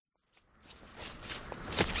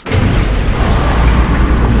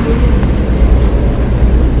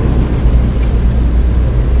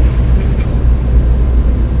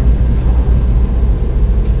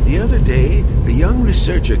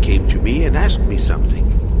asked me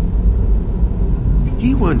something.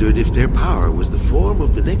 He wondered if their power was the form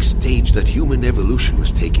of the next stage that human evolution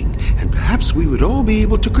was taking, and perhaps we would all be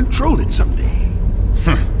able to control it someday.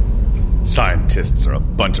 Scientists are a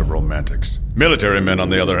bunch of romantics. Military men, on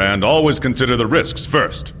the other hand, always consider the risks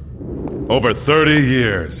first. Over 30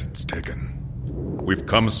 years it's taken. We've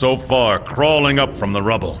come so far, crawling up from the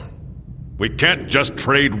rubble. We can't just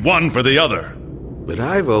trade one for the other. But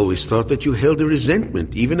I've always thought that you held a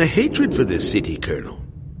resentment, even a hatred for this city, Colonel.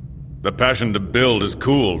 The passion to build is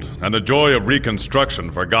cooled, and the joy of reconstruction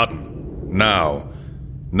forgotten. Now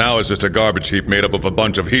is just a garbage heap made up of a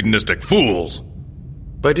bunch of hedonistic fools.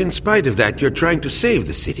 But in spite of that, you're trying to save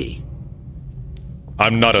the city.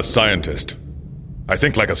 I'm not a scientist. I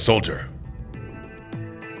think like a soldier.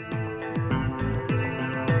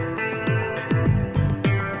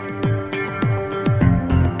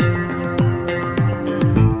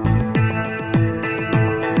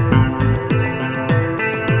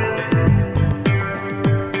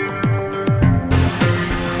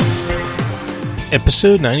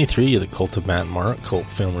 Episode 93 of the Cult of Matt and Mark Cult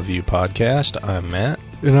Film Review Podcast. I'm Matt.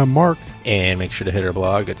 And I'm Mark. And make sure to hit our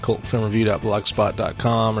blog at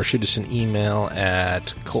cultfilmreview.blogspot.com or shoot us an email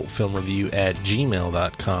at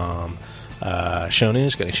cultfilmreview@gmail.com. Show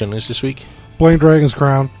news? Got any show news this week? Blame Dragon's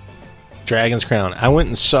Crown. Dragon's Crown. I went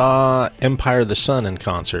and saw Empire of the Sun in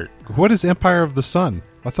concert. What is Empire of the Sun?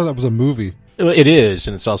 I thought that was a movie. It is,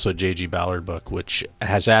 and it's also a J.G. Ballard book, which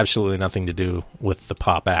has absolutely nothing to do with the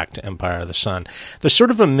pop act Empire of the Sun. There's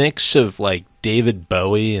sort of a mix of like David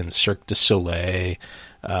Bowie and Cirque du Soleil.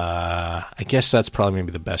 I guess that's probably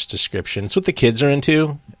maybe the best description. It's what the kids are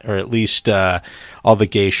into, or at least all the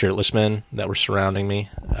gay shirtless men that were surrounding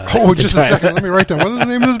me. Just a second. Let me write down. What is the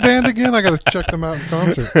name of this band again? I got to check them out in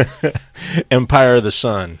concert. Empire of the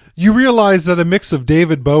Sun. You realize that a mix of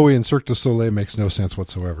David Bowie and Cirque du Soleil makes no sense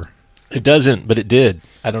whatsoever. It doesn't, but it did.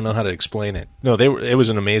 I don't know how to explain it. No, it was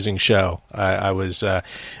an amazing show. I was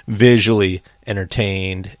visually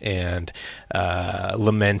entertained and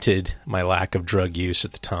lamented my lack of drug use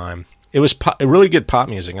at the time. It was really good pop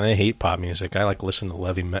music, and I hate pop music. I like listening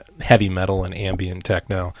to heavy metal and ambient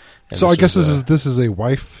techno. And so I guess this is a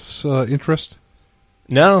wife's interest?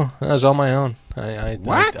 No, that was all my own.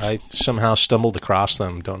 What? I somehow stumbled across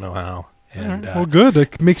them. Don't know how. And, well, good.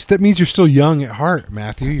 That means you're still young at heart,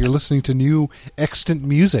 Matthew. You're listening to new extant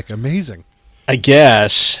music. Amazing. I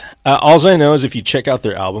guess. All I know is if you check out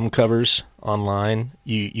their album covers online,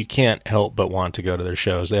 you can't help but want to go to their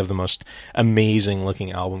shows. They have the most amazing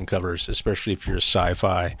looking album covers, especially if you're a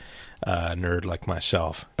sci-fi nerd like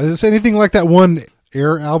myself. Is there anything like that one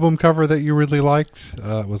Air album cover that you really liked?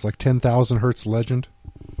 It was like 10,000 Hertz Legend.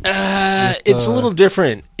 It's a little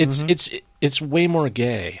different. It's way more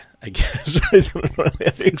gay, I guess.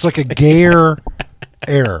 It's like a gayer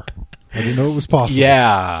Air. I didn't know it was possible.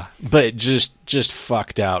 Yeah, but just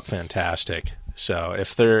fucked out fantastic. So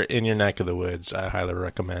if they're in your neck of the woods, I highly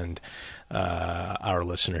recommend our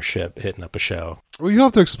listenership hitting up a show. Well, you'll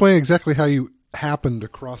have to explain exactly how you happened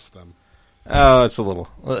across them. Oh,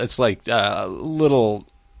 it's like little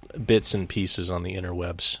bits and pieces on the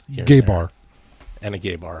interwebs. Gay bar. And a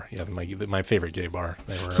gay bar. Yeah, my favorite gay bar.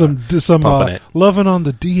 They were some loving on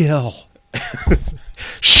the DL.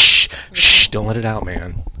 Shh, don't let it out,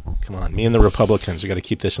 man. Come on, me and the Republicans, we got to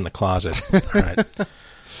keep this in the closet.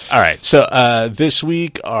 All right. So this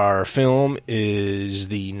week our film is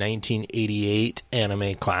the 1988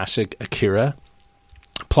 anime classic Akira.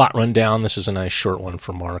 Plot rundown. This is a nice short one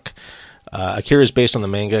for Mark. Akira is based on the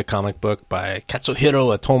manga comic book by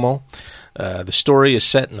Katsuhiro Otomo. The story is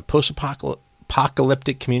set in the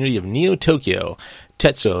post-apocalyptic community of Neo-Tokyo.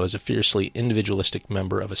 Tetsuo is a fiercely individualistic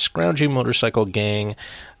member of a scrounging motorcycle gang,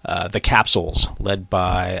 the Capsules, led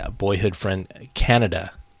by boyhood friend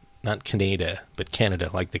Canada. Not Canada, but Canada,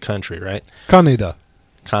 like the country, right? Canada,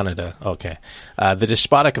 okay. The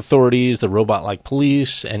despotic authorities, the robot-like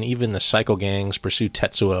police, and even the cycle gangs pursue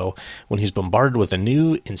Tetsuo when he's bombarded with a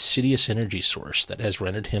new, insidious energy source that has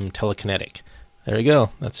rendered him telekinetic. There you go.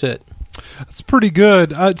 That's it. That's pretty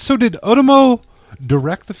good. So did Otomo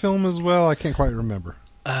direct the film as well? I can't quite remember.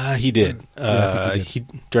 He did. He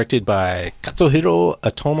directed by Katsuhiro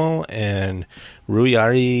Otomo and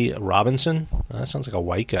Ruiari Robinson. That sounds like a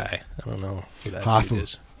white guy. I don't know who that dude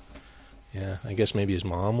is. Yeah, I guess maybe his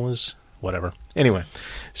mom was. Whatever. Anyway,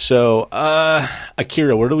 so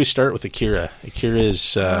Akira. Where do we start with Akira? Akira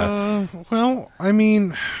is... well, I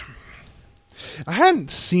mean... I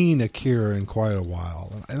hadn't seen Akira in quite a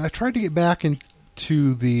while, and I tried to get back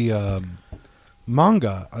into the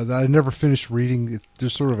manga that I never finished reading.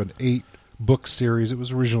 There's sort of an 8-book series. It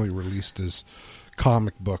was originally released as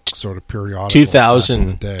comic book sort of periodical.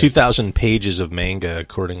 2,000 pages of manga,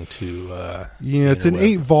 according to it's in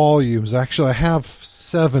 8 volumes. Actually, I have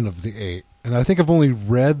 7 of the 8, and I think I've only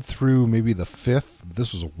read through maybe the 5th.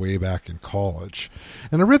 This was way back in college,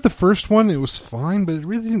 and I read the first one. It was fine, but it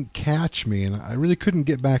really didn't catch me, and I really couldn't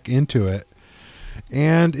get back into it.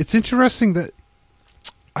 And it's interesting that,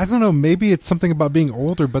 I don't know, maybe it's something about being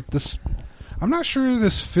older, but I'm not sure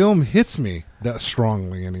this film hits me that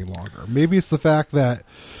strongly any longer. Maybe it's the fact that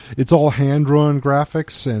it's all hand-drawn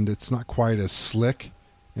graphics and it's not quite as slick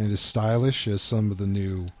and as stylish as some of the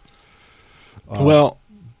new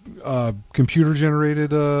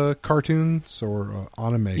computer-generated cartoons or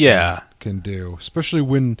anime can do. Especially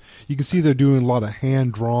when you can see they're doing a lot of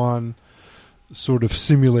hand-drawn sort of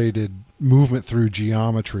simulated movement through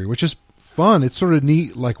geometry, which is fun. It's sort of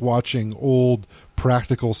neat, like watching old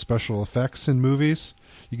practical special effects in movies.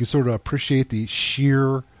 You can sort of appreciate the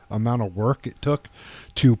sheer amount of work it took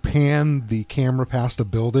to pan the camera past a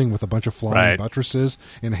building with a bunch of flying buttresses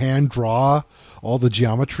and hand draw all the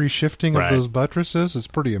geometry shifting of those buttresses. It's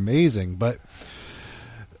pretty amazing, but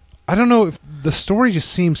I don't know if the story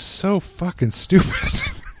just seems so fucking stupid.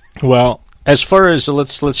 Well, as far as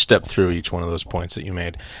let's step through each one of those points that you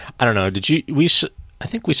made. I don't know. I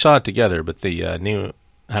think we saw it together, but the new,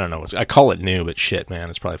 I don't know, I call it new, but shit, man,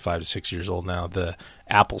 it's probably 5 to 6 years old now. The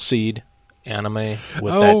Appleseed anime.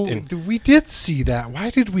 We did see that. Why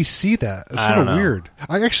did we see that? It's sort of weird.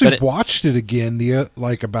 I actually watched it again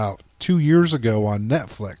about 2 years ago on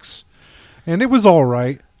Netflix, and it was all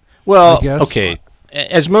right. Well, okay,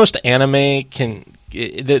 as most anime can,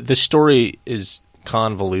 the story is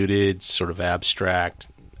convoluted, sort of abstract.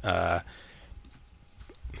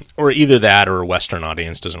 Or either that or a Western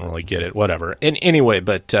audience doesn't really get it, whatever. And anyway,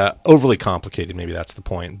 but overly complicated, maybe that's the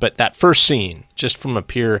point. But that first scene, just from a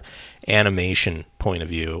pure animation point of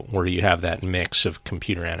view, where you have that mix of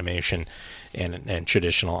computer animation and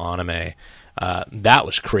traditional anime, that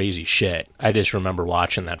was crazy shit. I just remember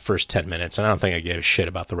watching that first 10 minutes, and I don't think I gave a shit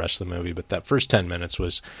about the rest of the movie, but that first 10 minutes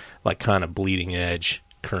was like kind of bleeding edge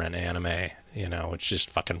current anime. You know, it's just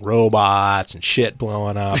fucking robots and shit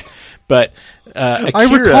blowing up. But Akira,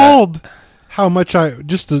 I recalled how much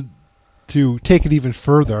to take it even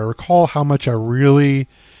further, I recall how much I really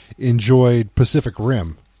enjoyed Pacific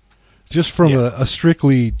Rim, just from a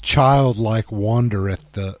strictly childlike wonder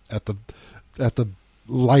at the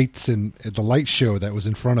lights and the light show that was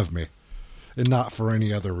in front of me, and not for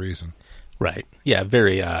any other reason. Right? Yeah,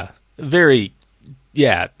 very,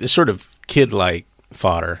 sort of kid-like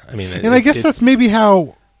fodder. I mean, and I guess that's maybe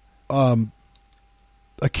how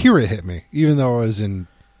Akira hit me, even though I was in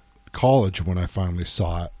college when I finally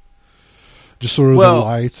saw it. Just sort of the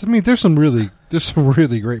lights. I mean, there's some really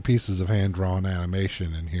great pieces of hand drawn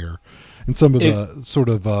animation in here, and some of the sort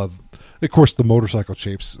of course, the motorcycle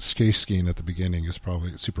chase scheme at the beginning is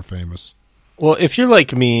probably super famous. Well, if you're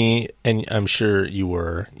like me, and I'm sure you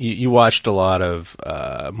were, you watched a lot of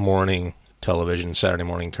morning television, Saturday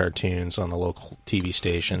morning cartoons on the local TV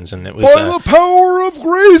stations, and it was by the power of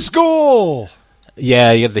Grayskull.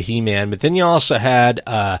 Yeah, you had the He-Man, but then you also had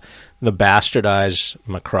the bastardized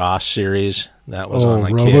Macross series that was on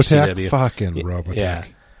like Robotech, KSTW. Fucking Robotech. Yeah.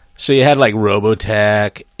 So you had like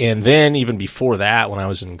Robotech, and then even before that, when I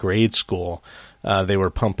was in grade school, they were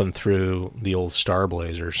pumping through the old Star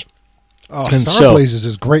Blazers. Oh, Star Blazers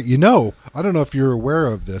is great. You know, I don't know if you're aware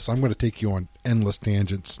of this. I'm going to take you on endless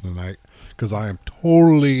tangents tonight because I am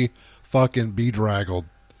totally fucking bedraggled.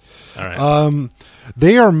 All right.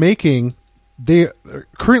 They are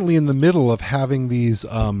currently in the middle of having these.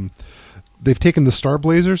 They've taken the Star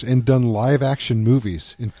Blazers and done live action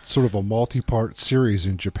movies in sort of a multi-part series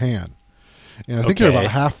in Japan. And I think they're about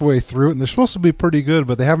halfway through it, and they're supposed to be pretty good,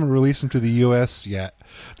 but they haven't released them to the U.S. yet.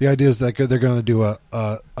 The idea is that they're going to do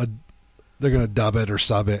they're going to dub it or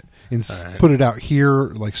sub it and put it out here,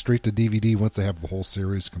 like straight to DVD once they have the whole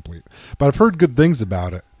series complete. But I've heard good things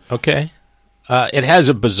about it. Okay. It has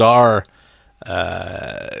a bizarre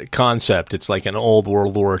concept. It's like an old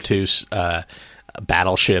World War II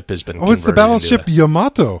battleship has been converted. It's the battleship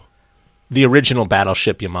Yamato. The original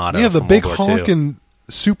battleship Yamato. Yeah, the big honking,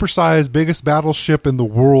 supersized, biggest battleship in the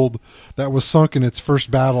world that was sunk in its first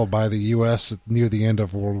battle by the U.S. near the end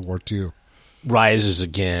of World War II. Rises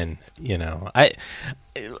again, you know. I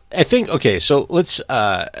think, okay, so let's,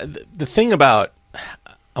 the thing about,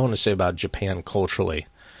 I want to say about Japan culturally,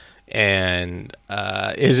 and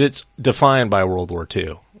is it's defined by World War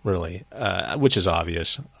II, really, which is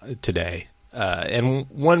obvious today. And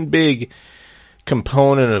one big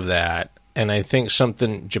component of that, and I think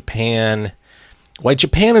something why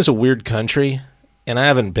Japan is a weird country, and I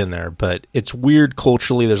haven't been there, but it's weird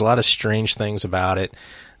culturally. There's a lot of strange things about it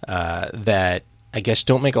that I guess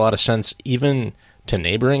don't make a lot of sense even to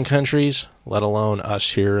neighboring countries, let alone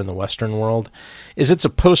us here in the Western world. It's a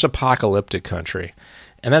post-apocalyptic country.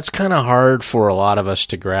 And that's kind of hard for a lot of us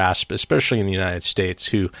to grasp, especially in the United States,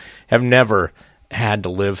 who have never had to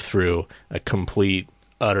live through a complete,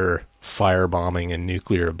 utter firebombing and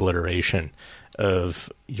nuclear obliteration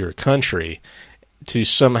of your country, to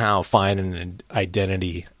somehow find an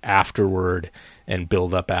identity afterward and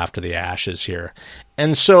build up after the ashes here.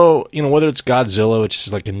 And so, whether it's Godzilla, which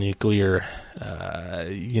is like a nuclear,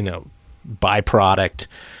 byproduct,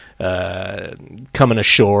 coming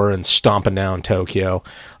ashore and stomping down Tokyo,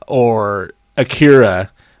 or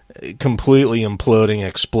Akira completely imploding,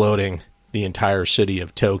 exploding the entire city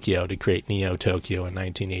of Tokyo to create Neo Tokyo in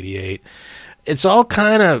 1988. It's all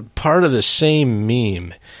kind of part of the same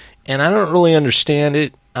meme, and I don't really understand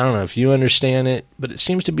it. I don't know if you understand it, but it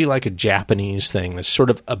seems to be like a Japanese thing, this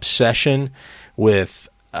sort of obsession with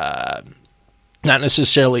not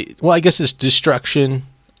necessarily, well, I guess it's destruction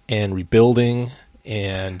and rebuilding.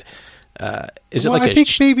 And is it like I think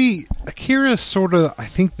maybe Akira is sort of, I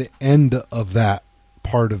think, the end of that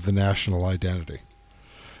part of the national identity.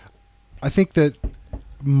 I think that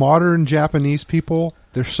modern Japanese people,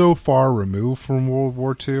 they're so far removed from World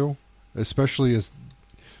War II, especially as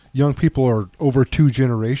young people are over 2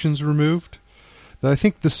 generations removed, that I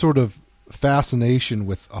think this sort of fascination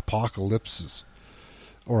with apocalypses,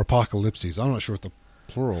 or apocalypses, I'm not sure what the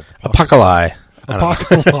plural. Apocalypse.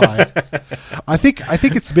 I think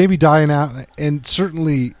it's maybe dying out, and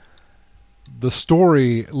certainly the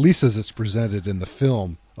story, at least as it's presented in the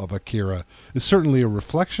film of Akira, is certainly a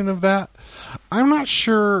reflection of that. I'm not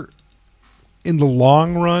sure in the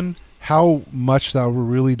long run how much that will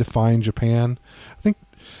really define Japan. I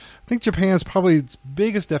think Japan's probably its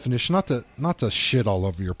biggest definition, not to shit all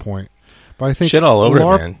over your point, but I think shit all over it,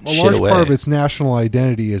 man. A large part of its national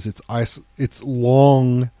identity is its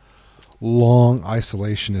long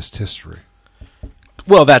isolationist history.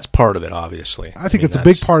 Well, that's part of it, obviously. I think it's a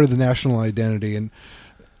big part of the national identity, and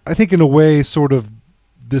I think in a way, sort of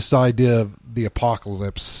this idea of the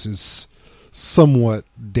apocalypse is somewhat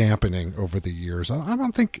dampening over the years. I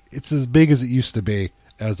don't think it's as big as it used to be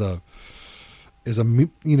as a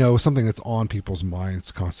something that's on people's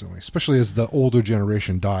minds constantly, especially as the older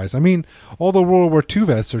generation dies. I mean, all the World War II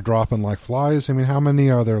vets are dropping like flies. I mean, how many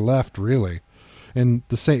are there left, really? And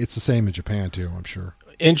it's the same in Japan too, I'm sure.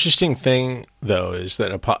 Interesting thing, though, is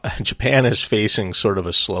that Japan is facing sort of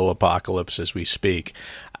a slow apocalypse as we speak.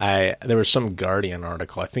 There was some Guardian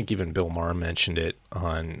article, I think even Bill Maher mentioned it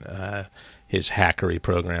on his hackery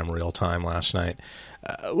program Real Time last night.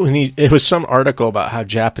 It was some article about how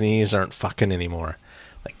Japanese aren't fucking anymore.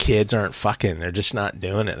 Like, kids aren't fucking. They're just not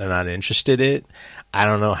doing it. They're not interested in it. I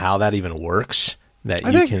don't know how that even works, that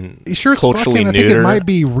you can culturally neuter. I think it might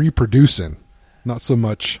be reproducing. Not so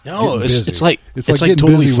much. No, it's like getting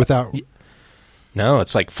totally busy without. No,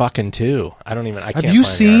 it's like fucking too. I can't. Have you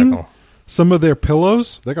seen some of their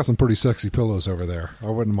pillows? They got some pretty sexy pillows over there. I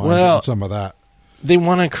wouldn't mind some of that. They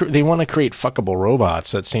want to create fuckable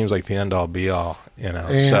robots. That seems like the end all be all.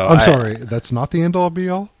 So I'm sorry, that's not the end all be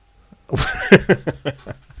all.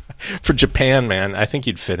 For Japan, man, I think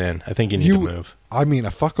you'd fit in. I think you need to move. I mean,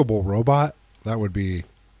 a fuckable robot, that would be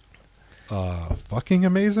fucking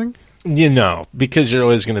amazing. Because you're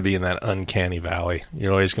always going to be in that uncanny valley.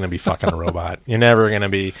 You're always going to be fucking a robot. You're never going to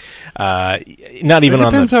be, not even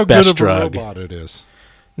on the best drug. Robot it is.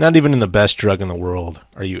 Not even in the best drug in the world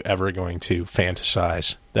are you ever going to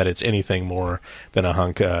fantasize that it's anything more than a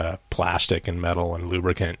hunk of plastic and metal and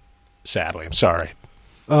lubricant. Sadly, I'm sorry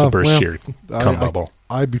to burst your cum bubble.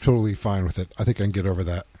 I'd be totally fine with it. I think I can get over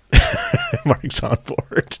that. Mark's on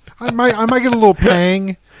board. I might get a little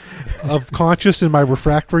pang of conscious in my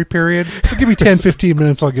refractory period. Give me 10, 15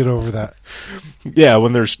 minutes, I'll get over that. Yeah,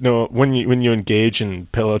 when you engage in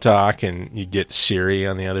pillow talk and you get Siri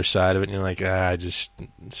on the other side of it, and you're like, it's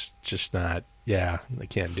just not. Yeah, I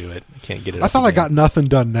can't do it. I can't get it. I thought I got nothing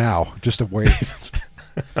done now. Just to wait.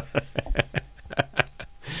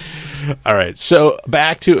 All right, so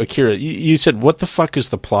back to Akira. You said, what the fuck is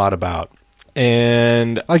the plot about?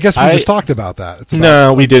 And I guess we just talked about that. It's about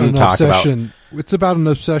no, we didn't talk about. It's about an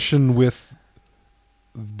obsession with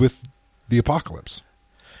the apocalypse.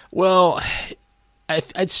 Well,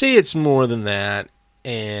 I'd say it's more than that.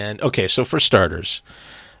 And okay, so for starters,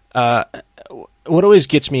 what always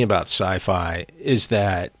gets me about sci-fi is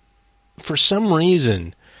that for some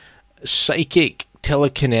reason, psychic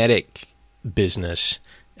telekinetic business,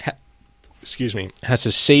 has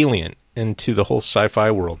a salient into the whole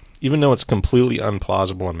sci-fi world. even though it's completely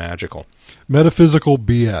unplausible and magical. Metaphysical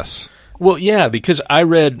BS. Well, yeah, because I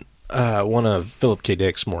read one of Philip K.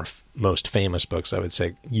 Dick's most famous books, I would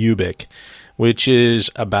say, Ubik, which is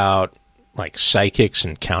about like psychics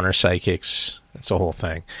and counter-psychics. It's a whole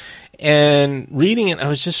thing. And reading it, I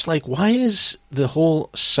was just like, why is the whole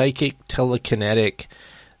psychic telekinetic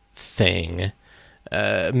thing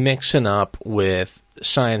mixing up with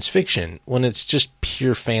science fiction when it's just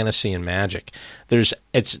pure fantasy and magic?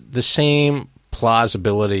 It's the same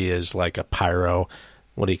plausibility as like a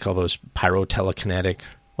what do you call those, pyro-telekinetic,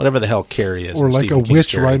 whatever the hell Carrie is. Or like Stephen a King's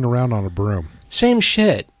witch Carrie. riding around on a broom. Same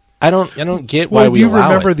shit. I don't get why we do you allow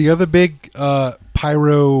remember it. the other big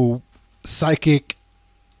pyro psychic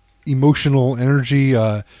emotional energy?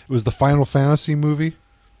 It was the Final Fantasy movie.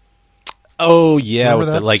 Oh yeah, Remember with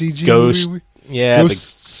that the like CG ghost. movie? Yeah,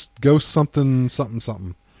 Ghost something.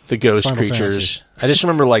 the ghost Final creatures. Fantasy. I just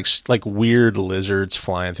remember like weird lizards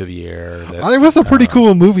flying through the air. It was a pretty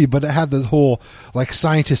cool movie, but it had this whole like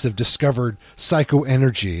scientists have discovered psycho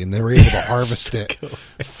energy, and they were able to harvest it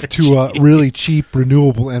to a really cheap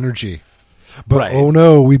renewable energy. But Right. oh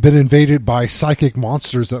no, we've been invaded by psychic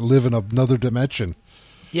monsters that live in another dimension.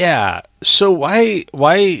 Yeah. So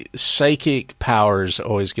why psychic powers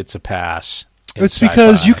always gets a pass? in It's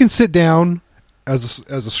because sci-fi? you can sit down as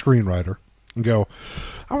a screenwriter and go,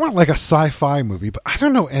 I want like a sci-fi movie, but I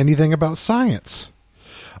don't know anything about science.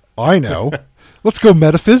 I know. Let's go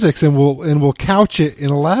metaphysics, and we'll couch it in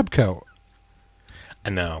a lab coat. I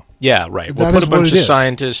know. Yeah, right. We'll That put is a what bunch it of is.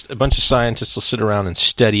 scientists. A bunch of scientists will sit around and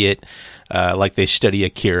study it, like they study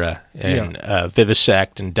Akira, and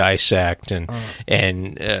vivisect and dissect, and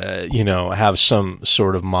have some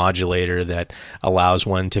sort of modulator that allows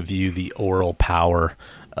one to view the oral power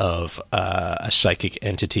of a psychic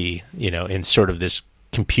entity, in sort of this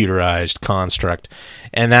computerized construct.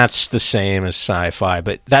 And that's the same as sci-fi,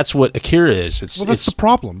 but that's what Akira is. That's the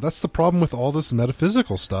problem. That's the problem with all this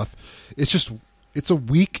metaphysical stuff. It's a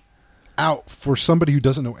week out for somebody who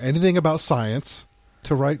doesn't know anything about science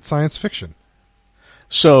to write science fiction.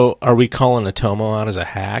 So are we calling Otomo out as a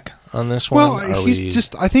hack on this one? Well,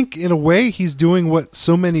 I think in a way he's doing what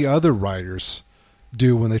so many other writers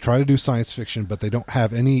do when they try to do science fiction, but they don't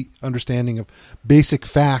have any understanding of basic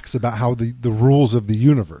facts about how the rules of the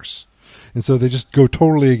universe. And so they just go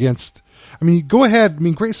totally against. I mean, go ahead. I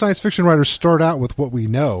mean, great science fiction writers start out with what we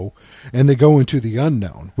know, and they go into the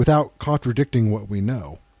unknown without contradicting what we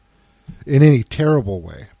know in any terrible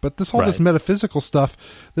way. But this metaphysical stuff,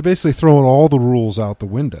 they're basically throwing all the rules out the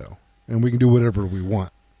window, and we can do whatever we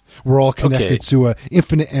want. We're all connected to an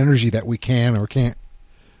infinite energy that we can or can't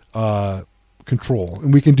control,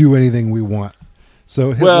 and we can do anything we want. So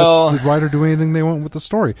let the writer do anything they want with the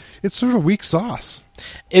story. It's sort of weak sauce.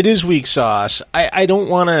 It is weak sauce. I don't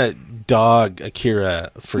want to dog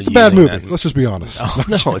Akira for It's a bad movie. That. Let's just be honest. Oh,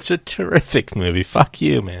 no, it's a terrific movie. Fuck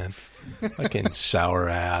you, man. Fucking sour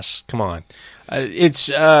ass. Come on. I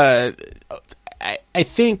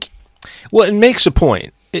think, well, it makes a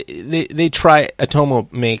point. They try,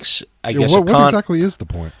 Otomo makes, I guess, what exactly is the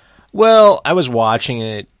point? Well, I was watching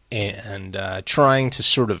it and trying to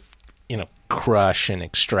sort of, crush and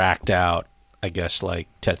extract out, I guess, like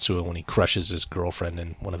Tetsuo when he crushes his girlfriend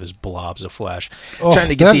in one of his blobs of flesh. Trying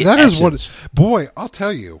to get the essence. Boy, I'll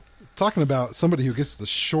tell you, talking about somebody who gets the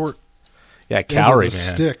short Kaori, man.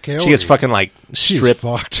 Stick, Kaori. She gets fucking like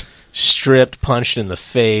stripped, punched in the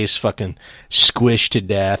face, fucking squished to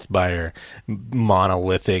death by her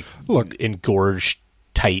monolithic, engorged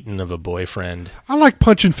titan of a boyfriend. I like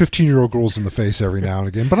punching 15-year-old girls in the face every now and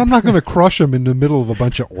again, but I'm not going to crush them in the middle of a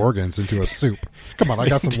bunch of organs into a soup. Come on, I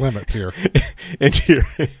got some limits here.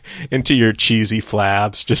 into your cheesy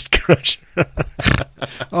flabs, just crush.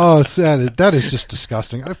 Oh, sad. That is just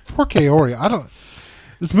disgusting. Poor Kaori.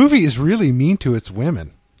 This movie is really mean to its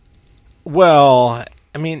women. Well,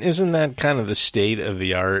 I mean, isn't that kind of the state of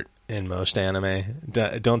the art in most anime?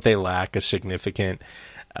 Don't they lack a significant,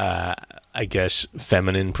 I guess,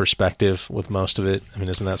 feminine perspective with most of it? I mean,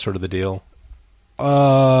 isn't that sort of the deal?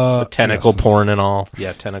 The tentacle porn and all.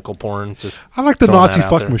 Yeah, tentacle porn. Just I like the Nazi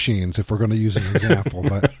fuck machines, if we're going to use an example,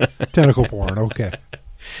 but tentacle porn, okay.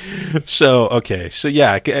 So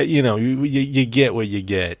yeah, you get what you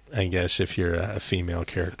get, I guess, if you're a female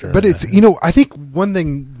character. But it's I think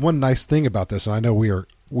one nice thing about this, and I know we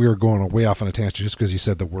are going way off on a tangent just because you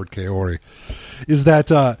said the word Kaori, is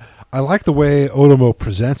that I like the way Otomo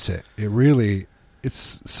presents it.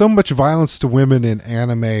 It's so much violence to women in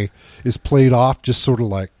anime is played off just sort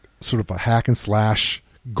of a hack and slash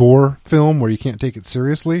gore film where you can't take it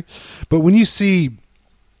seriously. But when you see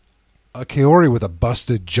a Kaori with a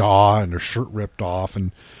busted jaw and her shirt ripped off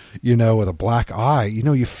and, with a black eye,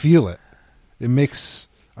 you feel it. It makes,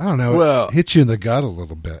 I don't know, it hits you in the gut a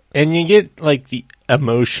little bit. And you get like the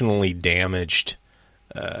emotionally damaged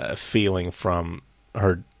feeling from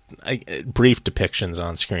her brief depictions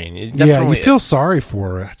on screen. You feel sorry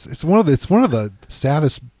for her. It's one of the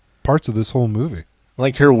saddest parts of this whole movie.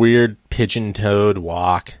 Like her weird pigeon-toed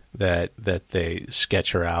walk that they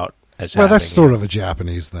sketch her out as. Well, that's sort of a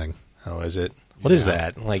Japanese thing. Oh, is it? What is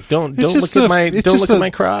that? Like, don't look at my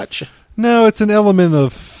crotch. No, it's an element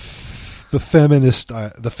of the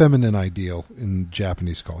feminine ideal in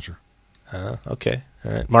Japanese culture. Okay.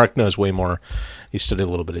 All right. Mark knows way more. He studied a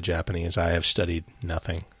little bit of Japanese. I have studied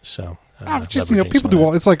nothing. So, people do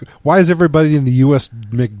all. It's like, why is everybody in the U.S.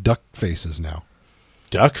 make duck faces now?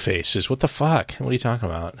 Duck faces? What the fuck? What are you talking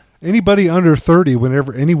about? Anybody under 30,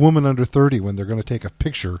 any woman under 30, when they're going to take a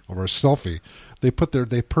picture or a selfie, they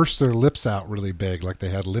purse their lips out really big, like they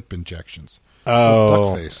had lip injections.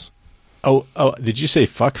 Oh, duck face. Oh! Did you say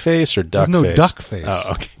fuck face or duck face? No, duck face.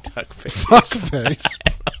 Oh, okay, duck face. Fuck face.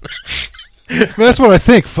 That's what I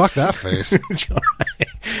think. Fuck that face.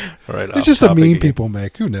 All right. It's just a meme people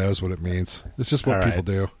make. Who knows what it means? It's just what people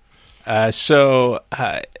do.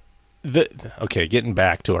 Getting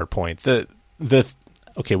back to our point.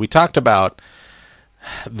 We talked about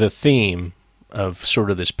the theme of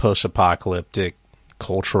sort of this post-apocalyptic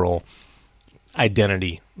cultural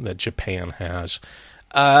identity that Japan has.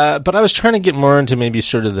 But I was trying to get more into maybe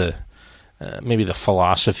sort of the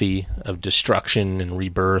philosophy of destruction and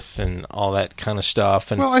rebirth and all that kind of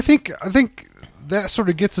stuff. And well, I think that sort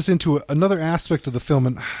of gets us into another aspect of the film,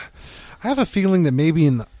 and I have a feeling that maybe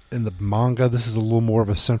in the manga this is a little more of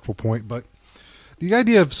a central point, but the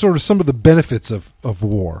idea of sort of some of the benefits of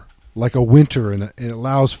war, like a winter, and it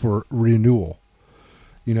allows for renewal.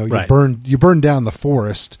 Right. You burn down the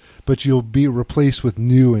forest, but you'll be replaced with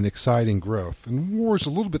new and exciting growth. And war is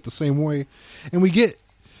a little bit the same way. And we get,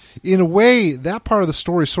 in a way, that part of the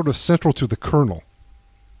story is sort of central to the Colonel,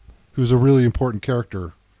 who's a really important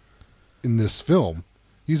character in this film.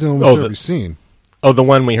 He's in almost every scene. Oh, the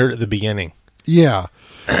one we heard at the beginning. Yeah.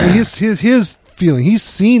 And his feeling, he's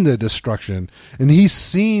seen the destruction, and he's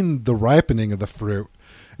seen the ripening of the fruit,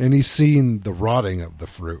 and he's seen the rotting of the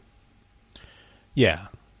fruit. Yeah.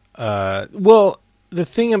 Well, the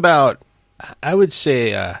thing about, I would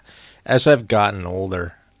say, as I've gotten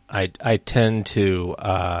older, I tend to,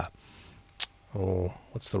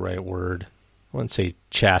 what's the right word? I wouldn't say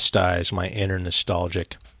chastise my inner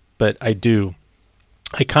nostalgic, but I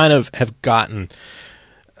kind of have gotten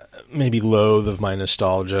maybe loathe of my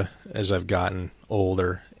nostalgia as I've gotten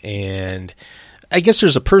older. And I guess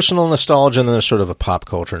there's a personal nostalgia and then there's sort of a pop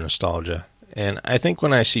culture nostalgia. And I think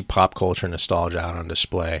when I see pop culture nostalgia out on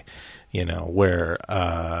display, where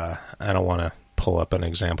I don't want to pull up an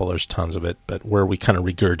example, there's tons of it, but where we kind of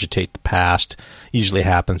regurgitate the past, usually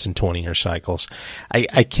happens in 20-year cycles.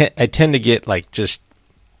 I tend to get like just,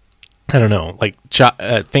 I don't know, like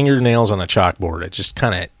fingernails on a chalkboard. I just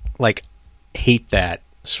kind of like hate that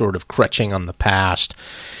sort of crutching on the past.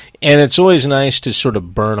 And it's always nice to sort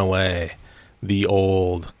of burn away the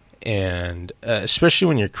old, and especially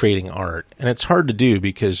when you're creating art. And it's hard to do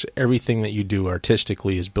because everything that you do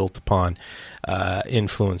artistically is built upon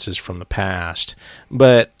influences from the past.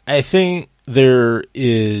 But I think there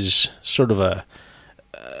is sort of a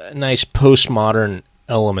nice postmodern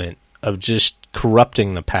element of just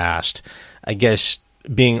corrupting the past, I guess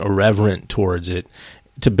being irreverent towards it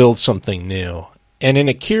to build something new. And in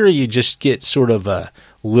Akira, you just get sort of a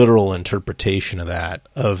literal interpretation of that,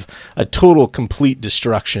 of a total, complete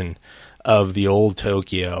destruction of the old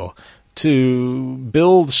Tokyo to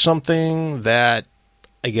build something that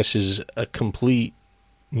I guess is a complete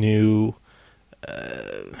new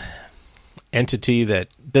entity that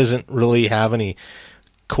doesn't really have any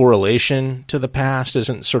correlation to the past,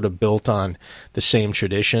 isn't sort of built on the same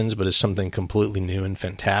traditions, but is something completely new and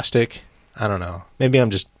fantastic. I don't know. Maybe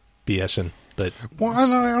I'm just BSing. But well,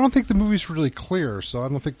 I don't think the movie's really clear, so I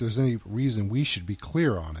don't think there's any reason we should be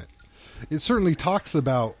clear on it. It certainly talks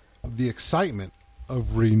about the excitement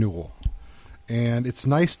of renewal, and it's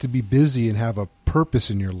nice to be busy and have a purpose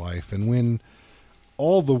in your life. And when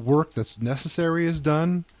all the work that's necessary is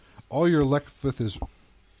done, all you're left with is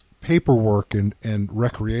paperwork and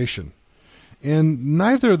recreation. And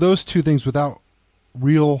neither of those two things, without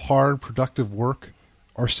real, hard, productive work,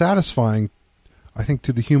 are satisfying, I think,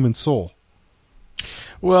 to the human soul.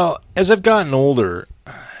 Well, as I've gotten older,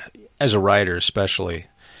 as a writer especially,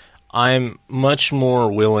 I'm much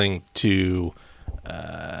more willing to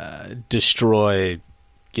destroy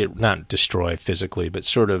not destroy physically, but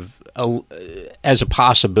sort of as a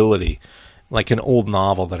possibility, like an old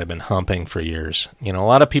novel that I've been humping for years. A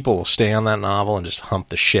lot of people will stay on that novel and just hump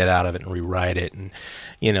the shit out of it and rewrite it and,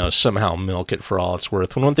 somehow milk it for all it's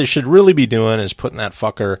worth. When what they should really be doing is putting that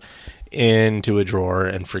fucker into a drawer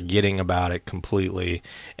and forgetting about it completely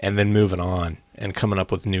and then moving on and coming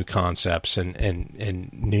up with new concepts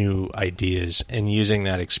and new ideas and using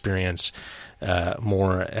that experience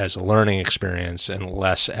more as a learning experience and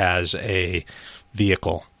less as a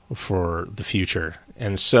vehicle for the future.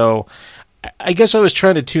 And so I guess I was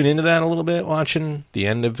trying to tune into that a little bit watching the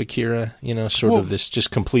end of Akira, of this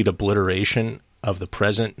just complete obliteration of the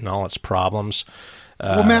present and all its problems.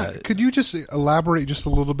 Well, Matt, could you just elaborate just a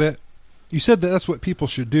little bit? You said that that's what people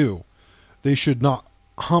should do. They should not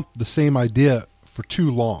hump the same idea for too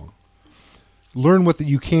long. Learn what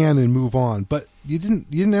you can and move on. But you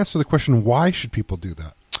didn't answer the question, why should people do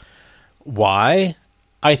that? Why?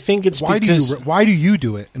 I think it's because... Why do you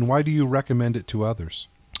do it, and why do you recommend it to others?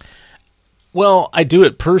 Well, I do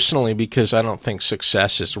it personally because I don't think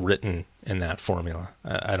success is written in that formula.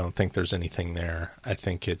 I don't think there's anything there. I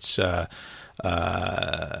think it's an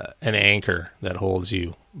anchor that holds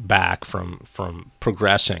you back from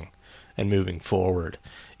progressing and moving forward,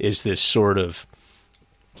 is this sort of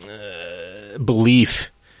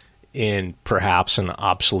belief in perhaps an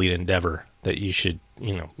obsolete endeavor that you should,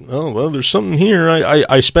 there's something here.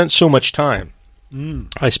 I spent so much time.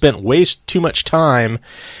 I spent too much time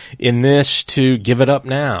in this to give it up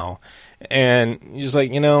now. And he's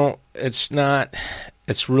like, it's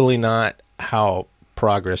really not how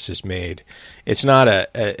progress is made. It's not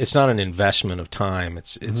an investment of time.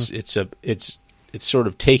 It's sort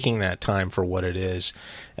of taking that time for what it is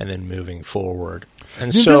and then moving forward.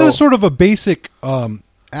 And this is sort of a basic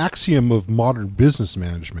axiom of modern business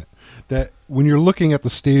management, that when you're looking at the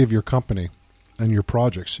state of your company and your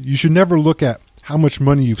projects, you should never look at how much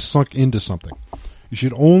money you've sunk into something. You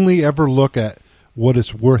should only ever look at what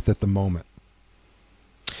it's worth at the moment.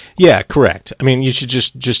 Yeah, correct. I mean, you should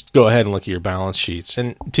just go ahead and look at your balance sheets.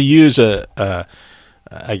 And to use a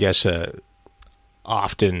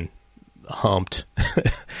often humped,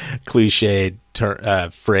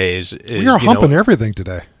 cliched phrase is... You're humping everything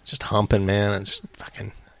today. Just humping, man. It's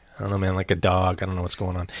fucking... I don't know, man, like a dog. I don't know what's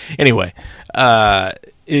going on. Anyway,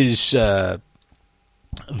 is... the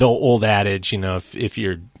old adage, if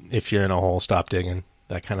you're in a hole, stop digging,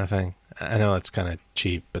 that kind of thing. I know it's kind of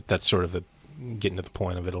cheap, but that's sort of getting to the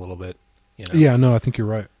point of it a little bit. Yeah, no, I think you're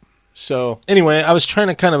right. So anyway, I was trying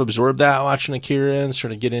to kind of absorb that watching Akira and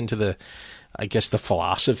sort of get into the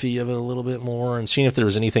philosophy of it a little bit more and seeing if there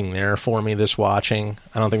was anything there for me this watching.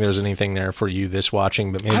 I don't think there was anything there for you this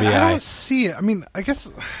watching, but maybe I don't see it. I mean, I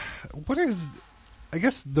guess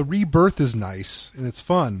the rebirth is nice and it's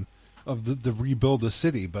fun. Of the rebuild the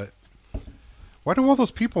city, but why do all those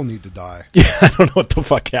people need to die? Yeah, I don't know what the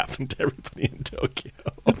fuck happened to everybody in Tokyo.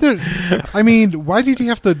 I mean, why did you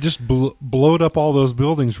have to just blow up all those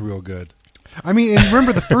buildings real good? I mean, and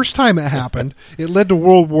remember the first time it happened, it led to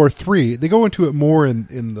World War III. They go into it more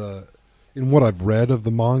in what I've read of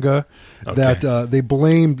the manga, that they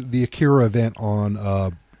blamed the Akira event on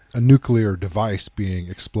a nuclear device being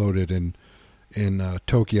exploded in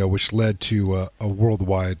Tokyo, which led to a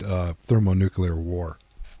worldwide thermonuclear war.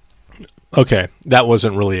 Okay, that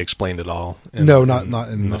wasn't really explained at all. Not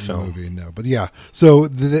in the film. Movie. No, but yeah. So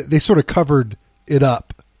they sort of covered it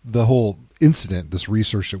up, the whole incident, this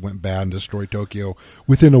research that went bad and destroyed Tokyo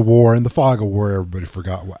within a war. In the fog of war, everybody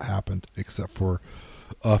forgot what happened, except for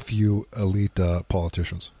a few elite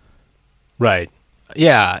politicians. Right.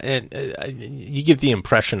 Yeah, you get the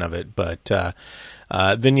impression of it, but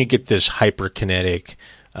then you get this hyperkinetic,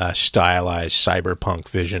 stylized cyberpunk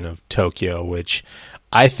vision of Tokyo, which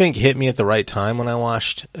I think hit me at the right time when I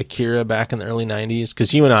watched Akira back in the early 90s,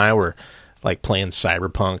 because you and I were like playing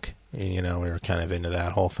cyberpunk, and, we were kind of into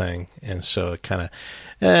that whole thing, and so it kind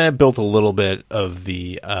of built a little bit of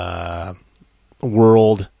the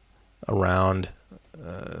world around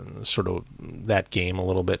sort of that game a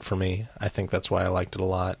little bit for me. I think that's why I liked it a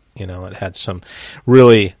lot. It had some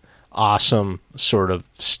really awesome sort of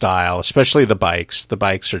style, especially the bikes. The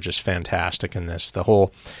bikes are just fantastic in this. The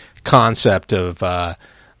whole concept of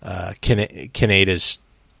Kaneda's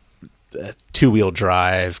two-wheel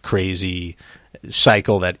drive, crazy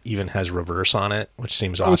cycle that even has reverse on it, which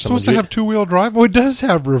seems awesome. It's supposed to have two-wheel drive? Oh, it does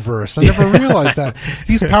have reverse. I never realized that.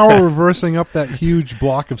 He's power reversing up that huge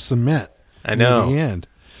block of cement. I know. In the end.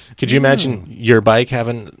 Could you imagine your bike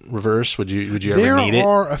having reverse? Would you ever need it? There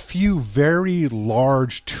are a few very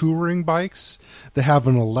large touring bikes that have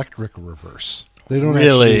an electric reverse. They don't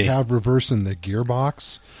Really? actually have reverse in the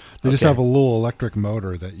gearbox. They just Okay. have a little electric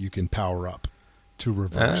motor that you can power up to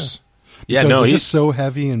reverse. Yeah, Because no, it's he's just so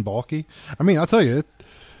heavy and bulky. I mean, I'll tell you,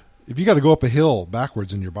 if you got to go up a hill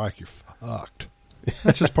backwards in your bike, you're fucked.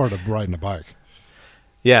 That's just part of riding a bike.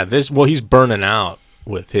 yeah. He's burning out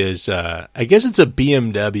with his. I guess it's a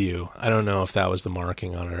BMW. I don't know if that was the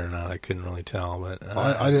marking on it or not. I couldn't really tell, but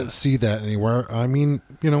I didn't see that anywhere. I mean,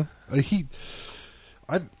 it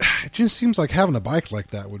just seems like having a bike like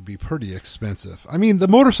that would be pretty expensive. I mean, the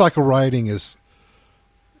motorcycle riding is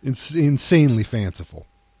insanely fanciful.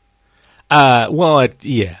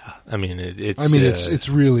 Yeah. I mean, it's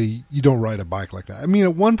really, you don't ride a bike like that. I mean,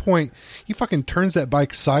 at one point, he fucking turns that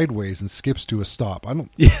bike sideways and skips to a stop. I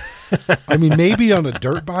mean, maybe on a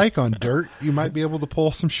dirt bike, on dirt, you might be able to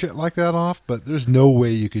pull some shit like that off, but there's no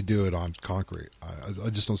way you could do it on concrete. I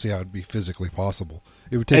just don't see how it'd be physically possible.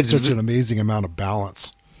 It would take such an amazing amount of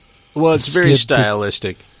balance. Well, it's very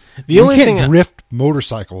stylistic. You can't drift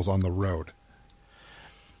motorcycles on the road.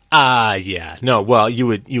 Yeah. No, well, you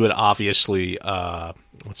would obviously,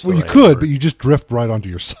 you could, but you just drift right onto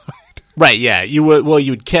your side. Right, yeah. You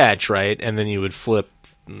would catch, right? And then you would flip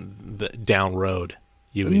the down road.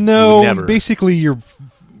 Basically your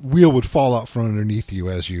wheel would fall out from underneath you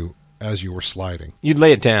as you were sliding. You'd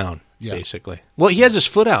lay it down, basically. Well, he has his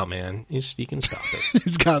foot out, man. He can stop it.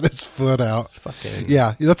 He's got his foot out. Fucking.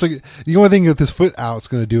 Yeah, the only thing that this foot out's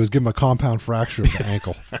going to do is give him a compound fracture of the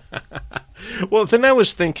ankle. Well, then I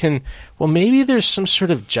was thinking, well, maybe there's some sort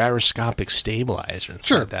of gyroscopic stabilizer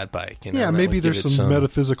inside that bike. Yeah, maybe there's some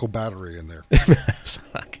metaphysical battery in there.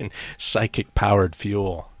 Fucking psychic-powered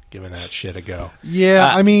fuel, giving that shit a go.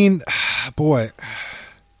 Yeah, I mean, boy,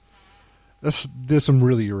 there's some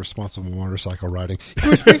really irresponsible motorcycle riding.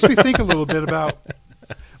 Which makes me think a little bit about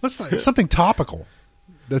something topical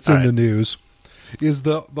that's in the news. Is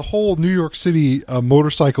the whole New York City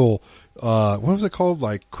motorcycle, what was it called?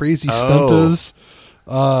 Like Crazy Stuntas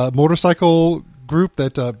motorcycle group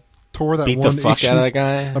that tore that beat one the fuck out of that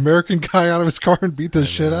guy? American guy out of his car and beat the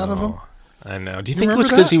shit out of him? I know. Do you think it was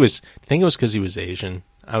because he was? I think it was because he was Asian.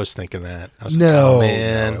 I was thinking that. I was no, like, oh,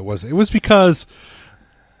 man. No, it wasn't. It was because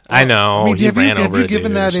I know. I mean, have you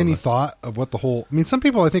given that any thought of what the whole? I mean, some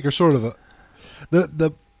people I think are sort of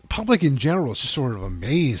the public in general is just sort of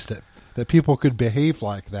amazed that people could behave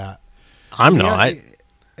like that. I'm not.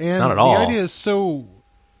 And not at all. The idea is so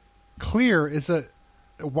clear. Is that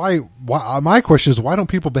why? My question is, why don't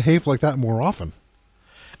people behave like that more often?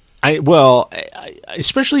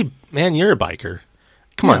 Especially, man, you're a biker.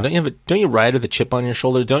 Come on, don't you ride with a chip on your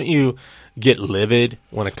shoulder? Don't you get livid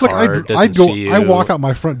when a car doesn't see you? I walk out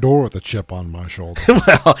my front door with a chip on my shoulder.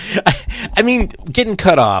 Well, I mean, getting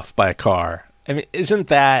cut off by a car. I mean, isn't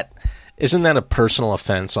that a personal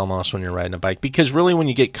offense almost when you're riding a bike? Because really, when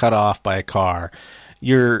you get cut off by a car,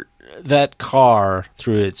 that car,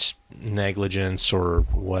 through its negligence or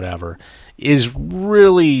whatever, is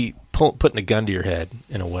really putting a gun to your head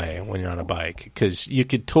in a way when you're on a bike, because he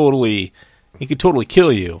could totally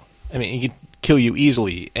kill you. I mean, he could kill you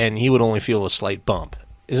easily, and he would only feel a slight bump.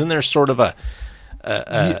 Isn't there sort of the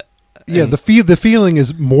feeling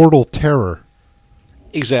is mortal terror.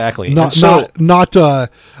 Exactly. I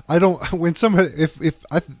don't, when somebody,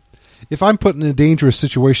 if I'm put in a dangerous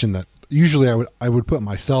situation that usually I would put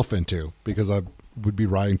myself into because I would be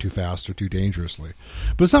riding too fast or too dangerously,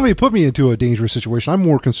 but if somebody put me into a dangerous situation, I'm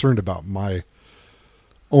more concerned about my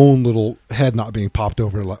own little head not being popped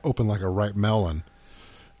open like a ripe melon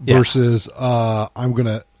versus what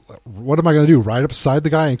am I going to do? Ride up beside the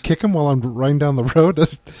guy and kick him while I'm riding down the road?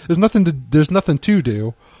 There's nothing to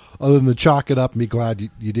do other than to chalk it up and be glad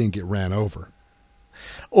you didn't get ran over.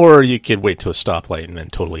 Or you could wait to a stoplight and then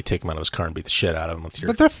totally take him out of his car and beat the shit out of him with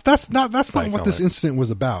your. But that's not what this incident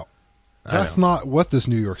was about. That's not what the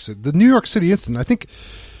New York City incident. I think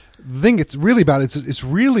the thing it's really about it's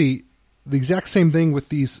really the exact same thing with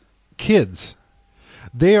these kids.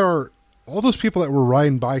 They are all those people that were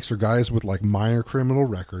riding bikes are guys with like minor criminal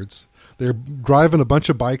records. They're driving a bunch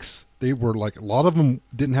of bikes. They were like, a lot of them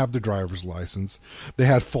didn't have their driver's license. They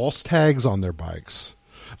had false tags on their bikes.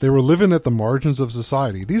 They were living at the margins of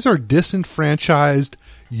society. These are disenfranchised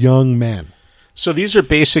young men. So these are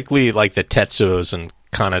basically like the Tetsuos and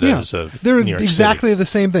Kanadas of New York exactly City. The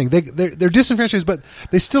same thing. They're disenfranchised, but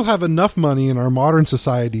they still have enough money in our modern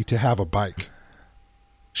society to have a bike.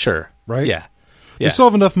 Sure. Right? Yeah. They still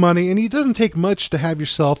have enough money, and it doesn't take much to have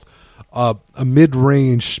yourself a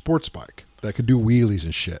mid-range sports bike that could do wheelies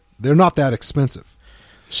and shit. They're not that expensive.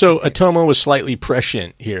 So Atomo was slightly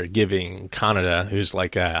prescient here, giving Kanada, who's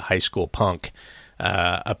like a high school punk,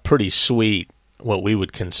 a pretty sweet, what we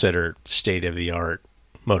would consider state-of-the-art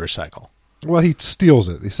motorcycle. Well, he steals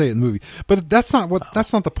it. They say it in the movie, but that's not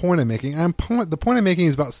the point I'm making. The point I'm making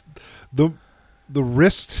is about the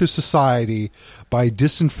risk to society by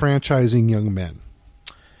disenfranchising young men.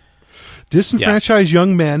 Disenfranchised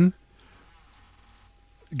young men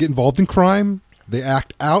get involved in crime. They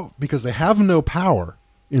act out because they have no power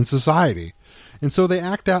in society. And so they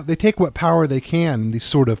act out, they take what power they can in these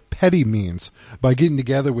sort of petty means by getting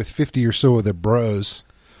together with 50 or so of their bros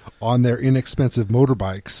on their inexpensive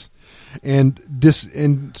motorbikes and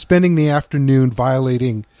spending the afternoon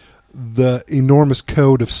violating the enormous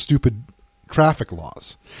code of stupid traffic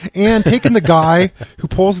laws, and taking the guy who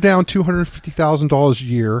pulls down $250,000 a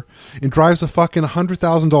year and drives a fucking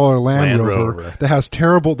 $100,000 Land Rover that has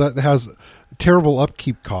terrible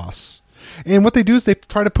upkeep costs. And what they do is they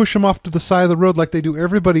try to push him off to the side of the road like they do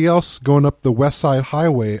everybody else going up the West Side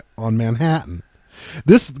Highway on Manhattan.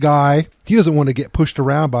 This guy, he doesn't want to get pushed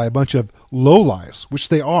around by a bunch of lowlifes, which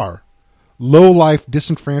they are. Low-life,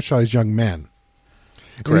 disenfranchised young men.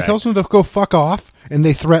 And he tells them to go fuck off, and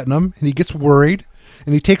they threaten him, and he gets worried,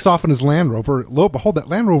 and he takes off in his Land Rover. Lo and behold, that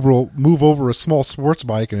Land Rover will move over a small sports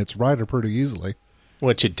bike, and it's rider pretty easily.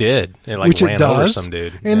 Which it did. It ran over some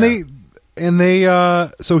dude. And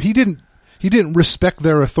so he didn't respect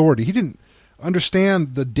their authority. He didn't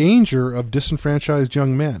understand the danger of disenfranchised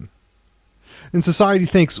young men. And society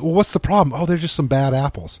thinks, well, what's the problem? Oh, they're just some bad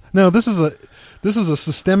apples. No, this is a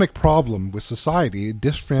systemic problem with society,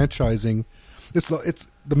 disfranchising. It's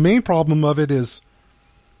the main problem of it is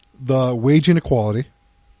the wage inequality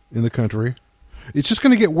in the country. It's just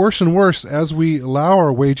going to get worse and worse as we allow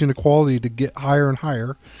our wage inequality to get higher and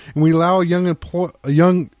higher, and we allow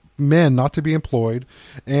young men not to be employed,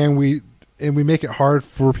 and we make it hard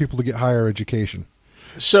for people to get higher education.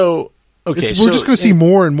 So, okay, we're just going to see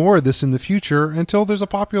more and more of this in the future until there's a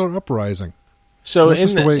popular uprising. So that's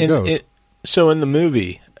just the way it goes. So in the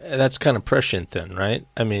movie, that's kind of prescient then, right?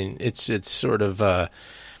 I mean, it's sort of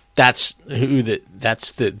that's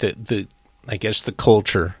the I guess the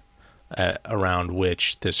culture around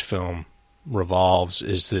which this film revolves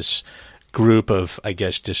is this group of, I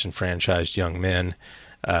guess, disenfranchised young men,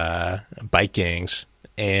 bike gangs,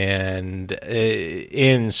 and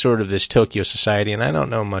in sort of this Tokyo society. And I don't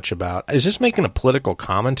know much about. Is this making a political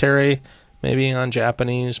commentary? Maybe on modern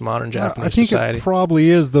Japanese society? I think it probably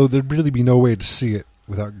is, though there'd really be no way to see it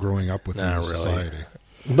without growing up within the society.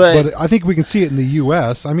 But I think we can see it in the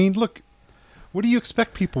U.S. I mean, look, what do you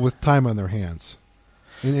expect people with time on their hands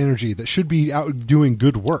and energy that should be out doing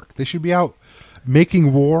good work? They should be out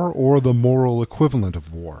making war or the moral equivalent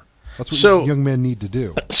of war. That's what young men need to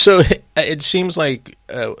do. So it seems like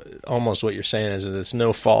almost what you're saying is that it's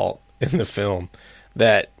no fault in the film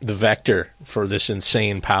that the vector for this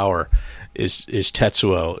insane power is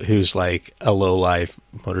Tetsuo, who's like a low-life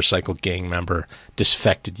motorcycle gang member,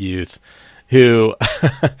 disaffected youth, who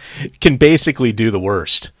can basically do the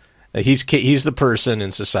worst. He's the person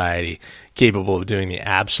in society capable of doing the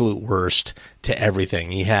absolute worst to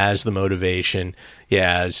everything. He has the motivation. He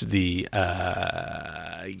has the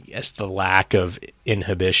lack of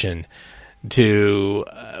inhibition to,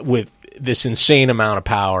 with this insane amount of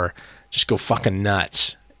power, just go fucking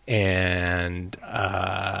nuts and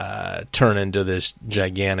turn into this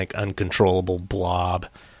gigantic, uncontrollable blob.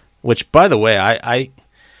 Which, by the way, I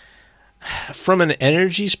from an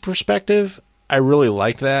energies perspective, I really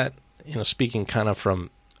like that. You know, speaking kind of from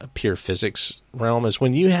a pure physics realm, is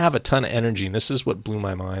when you have a ton of energy, and this is what blew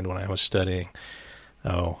my mind when I was studying.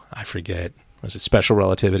 Oh, I forget. Was it special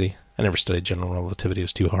relativity? I never studied general relativity. It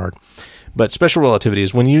was too hard. But special relativity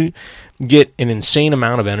is when you get an insane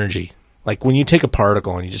amount of energy. Like when you take a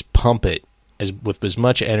particle and you just pump it with as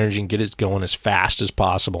much energy and get it going as fast as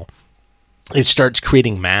possible, it starts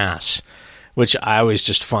creating mass, which I always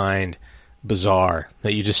just find bizarre.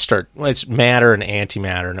 That you just start, well, it's matter and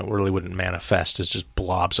antimatter, and it really wouldn't manifest as just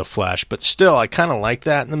blobs of flesh. But still, I kind of like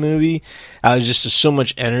that in the movie. There's just so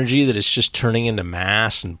much energy that it's just turning into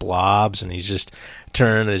mass and blobs, and he's just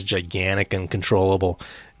turning this gigantic, uncontrollable,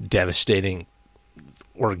 devastating,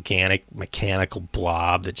 organic, mechanical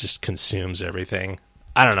blob that just consumes everything.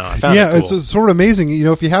 I don't know. I found it cool. It's sort of amazing. You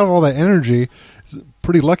know, if you have all that energy, it's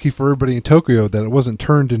pretty lucky for everybody in Tokyo that it wasn't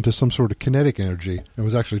turned into some sort of kinetic energy. It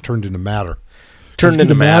was actually turned into matter.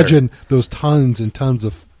 Imagine those tons and tons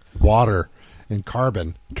of water and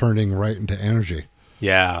carbon turning right into energy.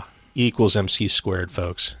 Yeah. E equals MC squared,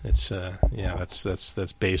 folks. It's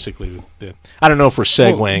that's basically the. I don't know if we're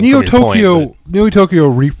segueing from your point. Neo Tokyo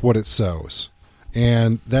reap what it sows.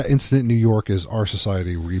 And that incident in New York is our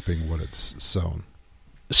society reaping what it's sown.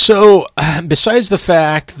 So, besides the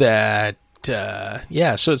fact that, so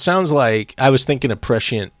it sounds like I was thinking of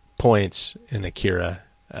prescient points in Akira.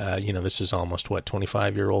 This is almost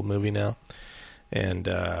 25-year-old movie now, and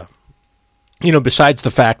besides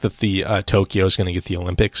the fact that the Tokyo is going to get the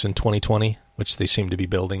Olympics in 2020, which they seem to be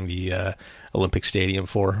building the Olympic Stadium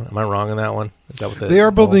for. Am I wrong on that one? Is that what they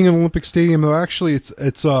are building an Olympic Stadium? Though actually, it's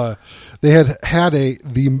they had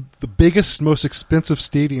the biggest, most expensive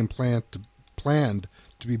stadium planned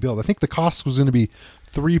to be built. I think the cost was going to be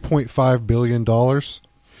 $3.5 billion,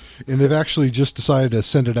 and they've actually just decided to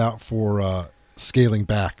send it out for scaling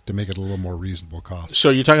back to make it a little more reasonable cost. So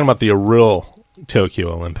you're talking about the real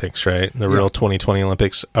Tokyo Olympics, right? The real 2020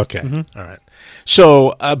 Olympics? Okay. Mm-hmm. All right.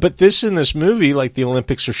 So, but in this movie, like the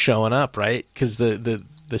Olympics are showing up, right? Because the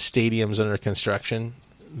stadium's under construction.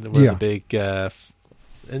 The big,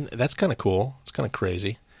 and that's kind of cool. It's kind of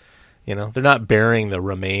crazy. They're not burying the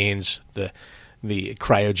remains, the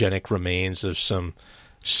cryogenic remains of some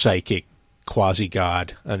psychic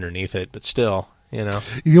quasi-god underneath it, but still,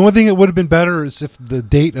 The only thing that would have been better is if the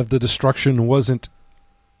date of the destruction wasn't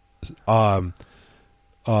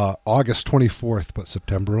August 24th, but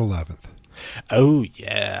September 11th. Oh,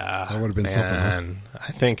 yeah. That would have been something. Huh?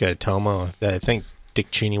 I think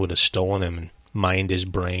Dick Cheney would have stolen him and mined his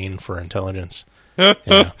brain for intelligence.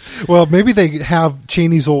 Well, maybe they have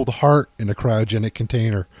Cheney's old heart in a cryogenic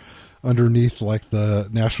container underneath, like the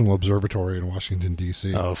National Observatory in Washington,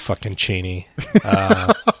 D.C. Oh, fucking Cheney.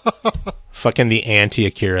 Fucking the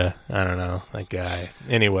anti-Akira. I don't know, that guy.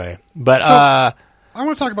 Anyway, but... I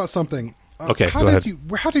want to talk about something. Okay, how go ahead.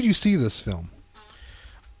 How did you see this film?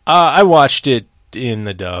 I watched it in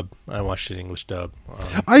the dub. I watched it English dub.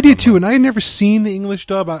 I did too, and I had never seen the English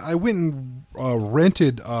dub. I went and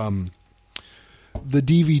rented the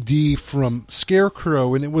DVD from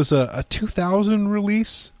Scarecrow, and it was a 2000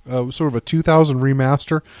 release, sort of a 2000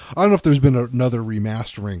 remaster. I don't know if there's been another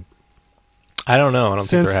remastering. I don't know. I don't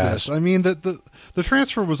think there has. I mean, the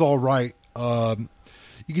transfer was all right.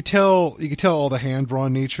 You could tell all the hand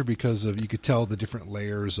drawn nature because you could tell the different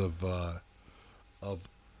layers of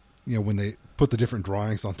when they put the different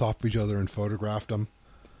drawings on top of each other and photographed them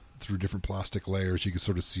through different plastic layers. You could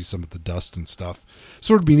sort of see some of the dust and stuff.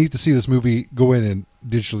 Sort of be neat to see this movie go in and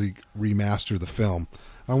digitally remaster the film.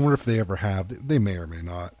 I wonder if they ever have. They may or may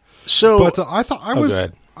not. So, but I thought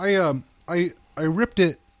I ripped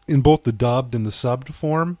it in both the dubbed and the subbed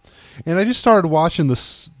form, and I just started watching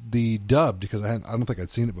the dubbed because I don't think I'd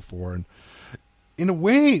seen it before, and in a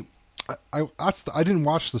way, I didn't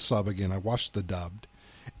watch the sub again. I watched the dubbed,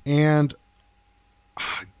 and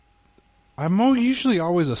I'm usually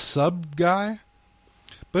always a sub guy,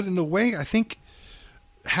 but in a way, I think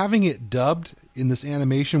having it dubbed in this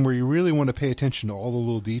animation where you really want to pay attention to all the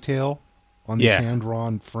little detail on these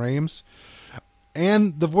hand-drawn frames,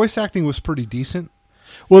 and the voice acting was pretty decent.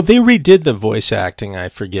 Well, they redid the voice acting. I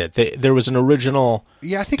forget. There was an original.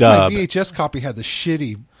 Yeah, I think dub. my VHS copy had the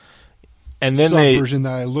shitty and then version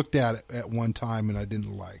that I looked at one time and I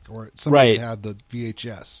didn't like, or somebody had the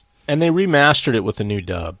VHS. And they remastered it with a new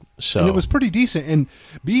dub, so and it was pretty decent. And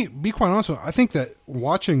be quite honest with you, I think that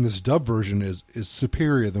watching this dub version is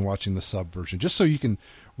superior than watching the sub version, just so you can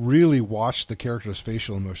really watch the characters'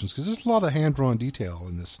 facial emotions, because there's a lot of hand drawn detail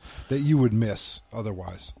in this that you would miss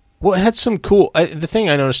otherwise. Well, it had some cool... the thing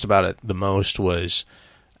I noticed about it the most was,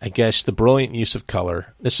 I guess, the brilliant use of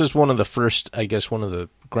color. This is one of the first, I guess, one of the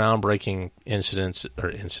groundbreaking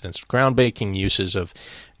groundbreaking uses of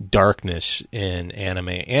darkness in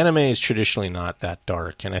anime. Anime is traditionally not that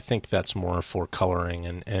dark, and I think that's more for coloring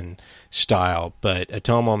and style. But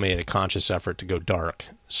Atomo made a conscious effort to go dark.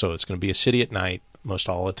 So it's going to be a city at night most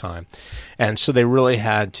all the time. And so they really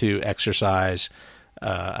had to exercise,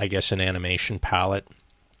 I guess, an animation palette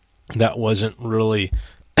that wasn't really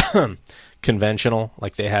conventional.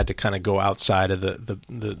 Like they had to kind of go outside of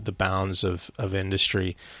the bounds of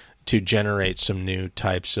industry to generate some new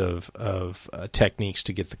types of techniques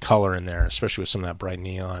to get the color in there, especially with some of that bright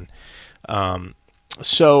neon. But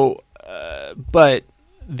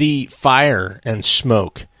the fire and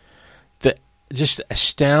smoke, the just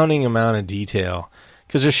astounding amount of detail,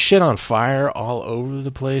 because there's shit on fire all over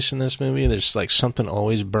the place in this movie. There's like something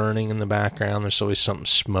always burning in the background. There's always something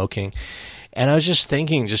smoking. And I was just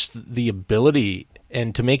thinking, just the ability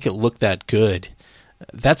and to make it look that good.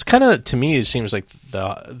 That's kind of, to me, it seems like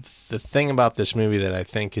the thing about this movie that I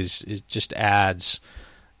think is just adds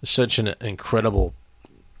such an incredible,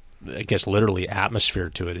 I guess, literally atmosphere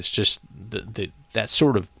to it. It's just that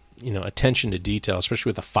sort of, attention to detail, especially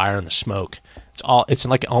with the fire and the smoke. It's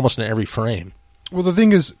like almost in every frame. Well, the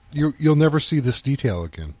thing is, you'll never see this detail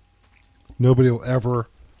again. Nobody will ever,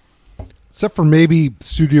 except for maybe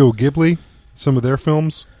Studio Ghibli, some of their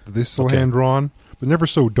films, they still hand drawn, but never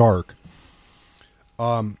so dark.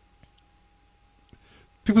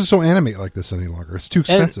 People just don't animate like this any longer. It's too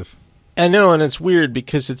expensive. I know, and it's weird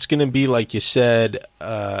because it's going to be, like you said,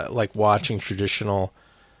 like watching traditional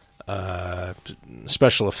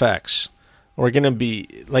special effects. We're going to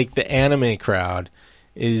be, like, the anime crowd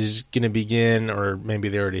is going to begin, or maybe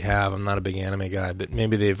they already have. I'm not a big anime guy, but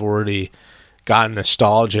maybe they've already gotten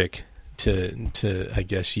nostalgic to I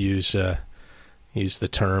guess, use the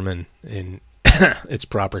term in its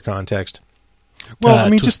proper context. Well, I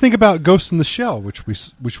mean, just think about Ghost in the Shell, which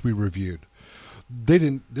we reviewed.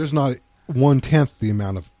 There's not 1/10 the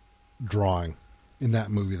amount of drawing in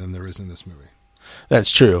that movie than there is in this movie.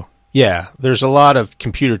 That's true. Yeah, there's a lot of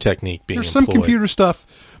computer technique being There's employed. some computer stuff.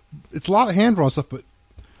 It's a lot of hand-drawn stuff, but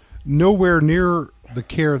nowhere near the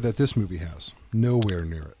care that this movie has. Nowhere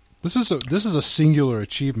near it. This is a singular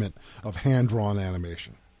achievement of hand-drawn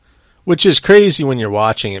animation. Which is crazy when you're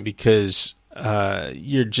watching it because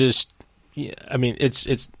you're just... I mean, it's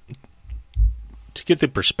to get the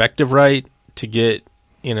perspective right, to get,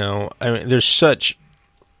 I mean, there's such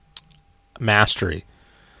mastery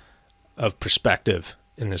of perspective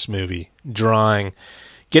in this movie. Drawing,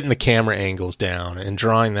 getting the camera angles down and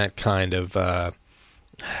drawing that kind of,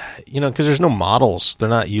 because there's no models. They're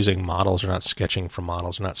not using models. They're not sketching from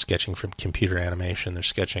models. They're not sketching from computer animation. They're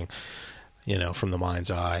sketching, from the mind's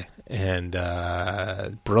eye. And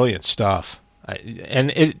brilliant stuff.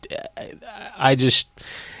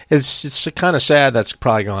 It's kind of sad that's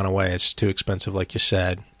probably gone away. It's too expensive, like you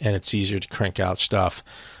said, and it's easier to crank out stuff,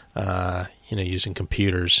 using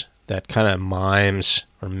computers that kind of mimes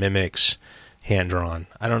or mimics hand-drawn.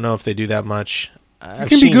 I don't know if they do that much. It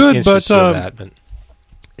can be good, but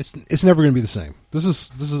it's never going to be the same. This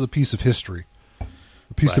is a piece of history,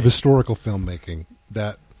 a piece of historical filmmaking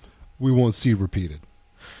that we won't see repeated.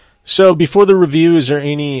 So before the review, is there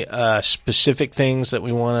any specific things that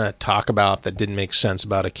we want to talk about that didn't make sense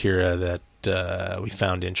about Akira that we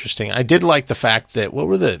found interesting? I did like the fact that, what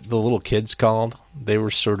were the little kids called? They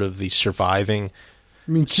were sort of the surviving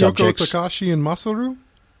Kyoko, subjects. Takashi, and Masaru?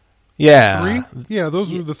 Yeah. 3? Yeah,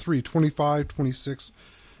 those were the 3, 25, 26,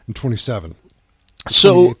 and 27.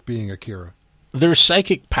 So 28th being Akira. Their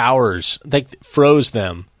psychic powers, like, froze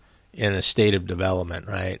them in a state of development,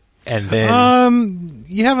 right? And then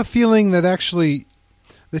you have a feeling that actually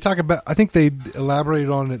they talk about, I think they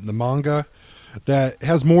elaborated on it in the manga, that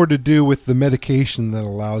has more to do with the medication that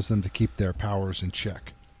allows them to keep their powers in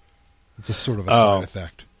check. It's a sort of a side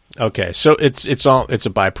effect. Okay, so it's a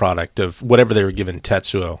byproduct of whatever they were giving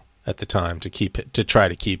Tetsuo at the time to try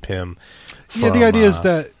to keep him from, yeah, the idea is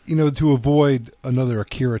that, to avoid another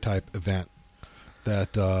Akira type event,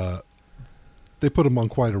 that they put him on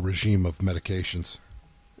quite a regime of medications.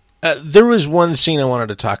 There was one scene I wanted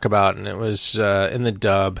to talk about, and it was in the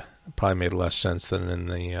dub. It probably made less sense than in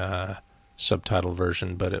the subtitle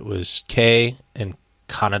version, but it was Kei and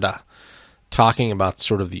Kaneda talking about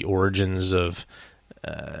sort of the origins of,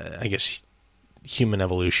 I guess, human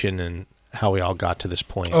evolution and how we all got to this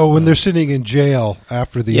point. Oh, when they're sitting in jail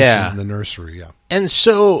after the incident in the nursery, yeah. And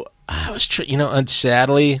so I was, and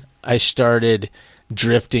sadly, I started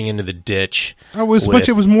drifting into the ditch. It was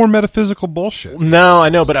more metaphysical bullshit. No, I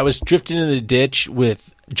know, but I was drifting into the ditch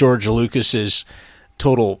with George Lucas's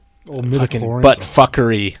total fucking butt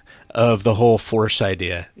fuckery of the whole Force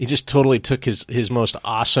idea. He just totally took his most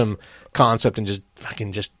awesome concept and just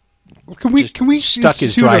fucking can we stuck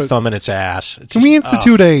his dry thumb in its ass. Can we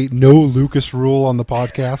institute a no Lucas rule on the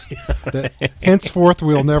podcast? That henceforth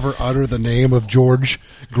we'll never utter the name of George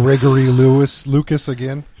Gregory Lucas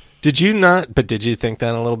again? Did you not? But did you think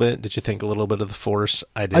that a little bit? Did you think a little bit of the Force?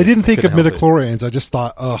 I didn't think of midichlorians. I just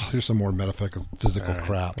thought, here's some more metaphysical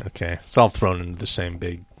crap. Okay, it's all thrown into the same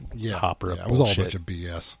big hopper of bullshit. It was all a bunch of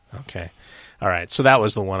BS. Okay, all right. So that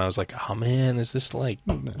was the one I was like, oh man, is this like,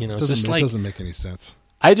 is this like? It doesn't make any sense.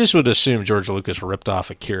 I just would assume George Lucas ripped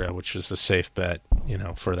off Akira, which was a safe bet,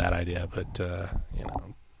 for that idea. But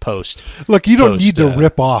Look, you don't need to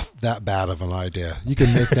rip off that bad of an idea. You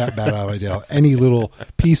can make that bad of an idea. Any little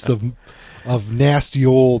piece of nasty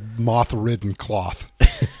old moth-ridden cloth.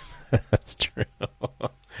 That's true.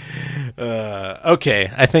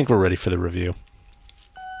 Okay, I think we're ready for the review.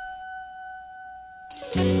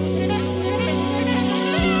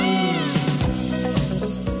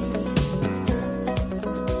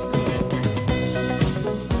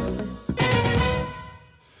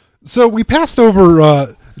 So we passed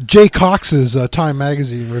over Jay Cox's Time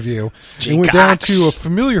Magazine review and went down to a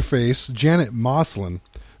familiar face, Janet Moslin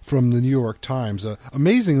from the New York Times.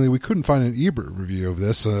 Amazingly, we couldn't find an Ebert review of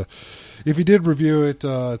this. If he did review it,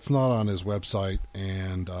 it's not on his website,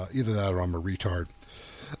 and either that or I'm a retard.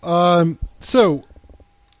 So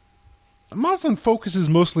Moslin focuses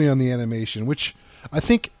mostly on the animation, which I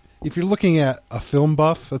think if you're looking at a film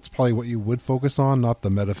buff, that's probably what you would focus on, not the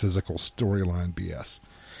metaphysical storyline BS.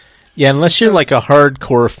 Yeah, unless you're like a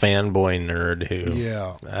hardcore fanboy nerd who...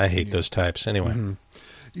 Yeah. I hate those types. Anyway. Mm-hmm.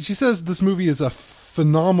 She says this movie is a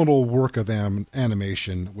phenomenal work of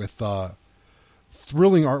animation with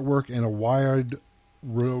thrilling artwork and a wide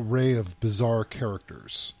array of bizarre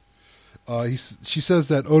characters. She says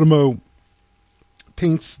that Otomo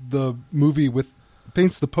paints the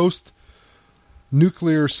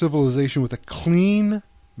post-nuclear civilization with a clean,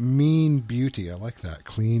 mean beauty. I like that.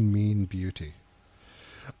 Clean, mean beauty.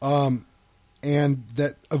 And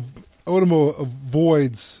that Otomo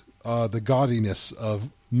avoids the gaudiness of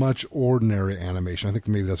much ordinary animation. I think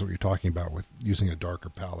maybe that's what you're talking about with using a darker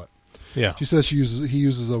palette. Yeah. She says he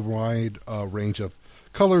uses a wide range of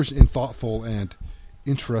colors in thoughtful and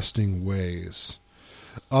interesting ways.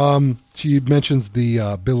 She mentions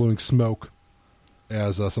the billowing smoke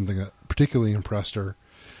as something that particularly impressed her.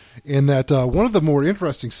 And that one of the more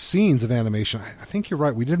interesting scenes of animation, I think you're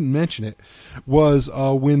right, we didn't mention it, was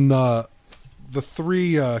when the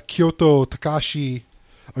three Kyoko, Takashi,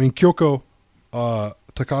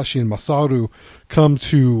 and Masaru come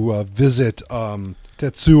to visit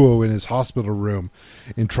Tetsuo in his hospital room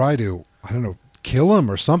and try to, kill him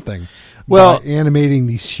or something. Well, by animating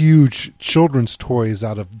these huge children's toys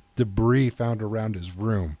out of debris found around his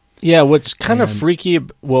room. Yeah, what's kind of freaky?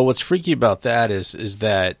 Well, what's freaky about that is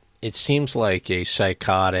that it seems like a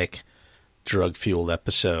psychotic, drug-fueled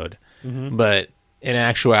episode, but in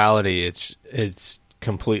actuality, it's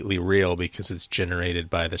completely real because it's generated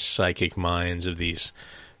by the psychic minds of these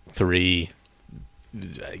three,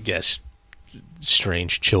 I guess,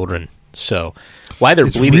 strange children. So, why they're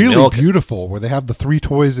bleeding really milk? Beautiful, where they have the three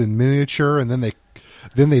toys in miniature, and then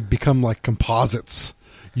they become like composites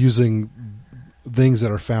using things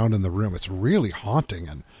that are found in the room. It's really haunting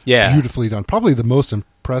and beautifully done. Probably the most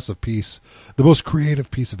impressive piece, the most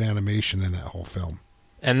creative piece of animation in that whole film.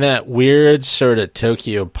 And that weird sort of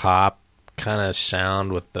Tokyo pop kind of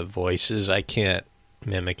sound with the voices, I can't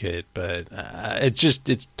mimic it, but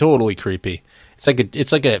it's totally creepy.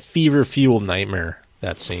 It's like a fever-fueled nightmare,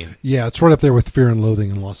 that scene. Yeah, it's right up there with Fear and Loathing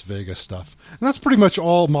in Las Vegas stuff. And that's pretty much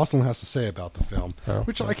all Moslin has to say about the film,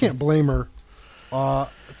 which I can't blame her.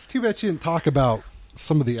 It's too bad she didn't talk about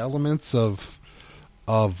some of the elements of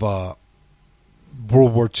World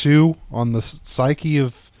War II on the psyche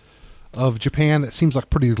of Japan. It seems like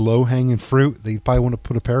pretty low-hanging fruit that you probably want to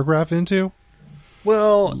put a paragraph into.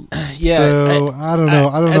 Well, yeah. So, I don't know.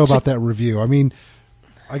 I don't know about that review. I mean,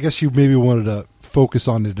 I guess you maybe wanted to focus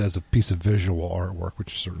on it as a piece of visual artwork,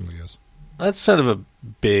 which it certainly is. That's sort of a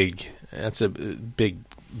big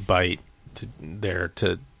bite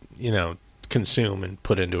to consume and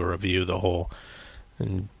put into a review the whole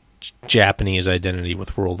Japanese identity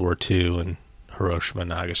with World War II and Hiroshima,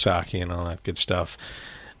 Nagasaki, and all that good stuff.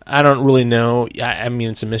 I don't really know. I mean,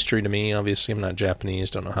 it's a mystery to me. Obviously, I'm not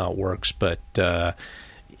Japanese, don't know how it works, but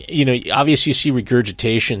obviously you see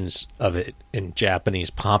regurgitations of it in Japanese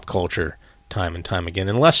pop culture time and time again,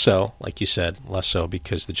 and less so, like you said,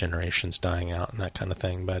 because the generation's dying out and that kind of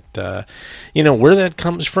thing. But where that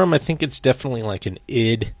comes from, I think it's definitely like an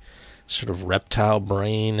id, sort of reptile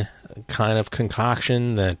brain kind of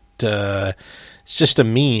concoction that it's just a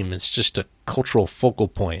meme. It's just a cultural focal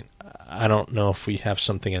point. I don't know if we have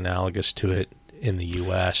something analogous to it in the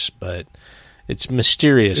U.S., but it's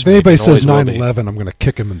mysterious. If anybody says 9/11, I'm going to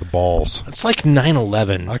kick him in the balls. It's like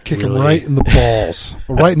 9/11. I kick him right in the balls,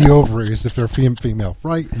 or right in the ovaries if they're female,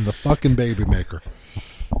 right in the fucking baby maker.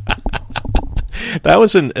 That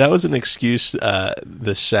was an excuse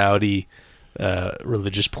the Saudi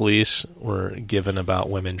religious police were given about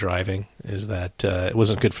women driving, is that it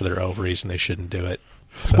wasn't good for their ovaries and they shouldn't do it.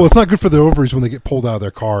 So. Well, it's not good for their ovaries when they get pulled out of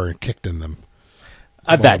their car and kicked in them.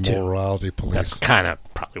 That too. Morality police. That's kind of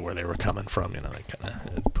probably where they were coming from. They kind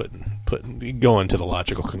of going to the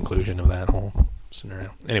logical conclusion of that whole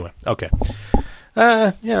scenario. Anyway, okay.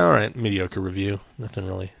 All right. Mediocre review. Nothing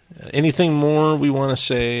really. Anything more we want to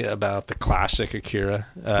say about the classic Akira?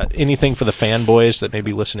 Anything for the fanboys that may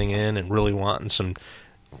be listening in and really wanting some,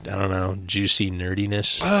 juicy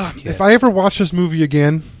nerdiness? If I ever watch this movie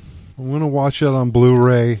again, I'm going to watch it on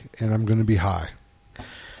Blu-ray, and I'm going to be high.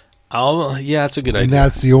 That's a good idea. And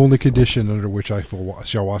that's the only condition under which I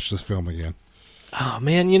shall watch this film again. Oh,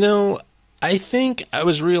 man, I think I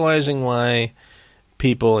was realizing why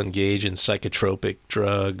people engage in psychotropic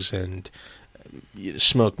drugs and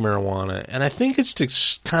smoke marijuana, and I think it's to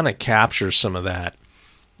kind of capture some of that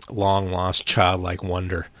long-lost childlike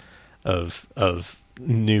wonder of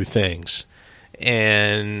new things.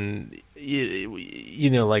 And,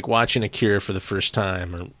 like watching Akira for the first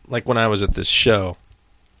time, or like when I was at this show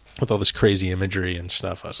with all this crazy imagery and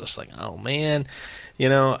stuff, I was just like, oh, man, you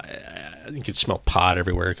could smell pot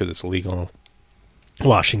everywhere because it's illegal in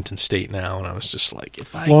Washington State now. And I was just like,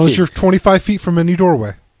 as long as you're 25 feet from any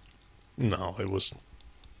doorway. No, it was...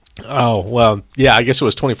 Oh, well, yeah, I guess it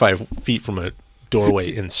was 25 feet from a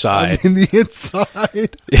doorway inside. In the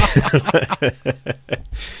inside.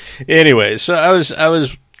 Anyway, so I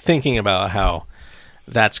was thinking about how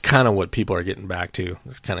that's kind of what people are getting back to.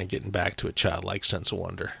 They're kind of getting back to a childlike sense of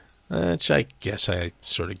wonder, which I guess I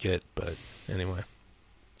sort of get, but anyway.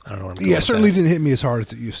 I don't know where I'm going Yeah, it with certainly that. didn't hit me as hard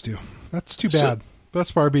as it used to. That's too bad. But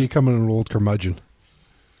that's probably becoming an old curmudgeon.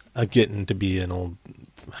 Getting to be an old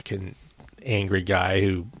fucking angry guy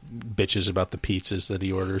who bitches about the pizzas that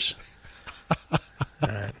he orders. All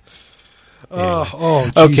right. Oh,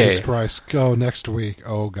 Jesus Christ. Go next week.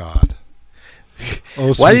 Oh, God.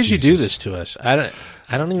 Oh, why did you Jesus. do this to us? I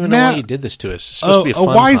don't even know why you did this to us. It's supposed to be a fun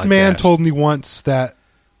wise podcast. man told me once that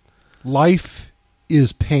life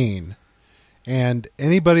is pain, and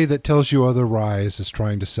anybody that tells you otherwise is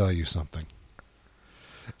trying to sell you something.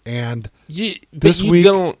 And this week,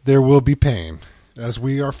 there will be pain, as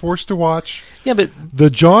we are forced to watch the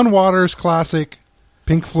John Waters classic,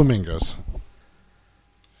 Pink Flamingos.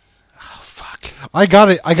 Oh, fuck. I got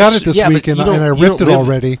it this week, and I ripped it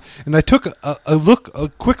already. And I took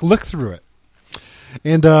a quick look through it.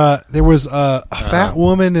 And there was a fat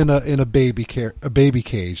woman in a baby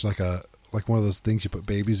cage, like one of those things you put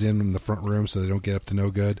babies in the front room so they don't get up to no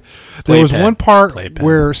good. There was one part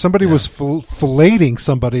where somebody was filleting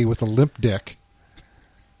somebody with a limp dick.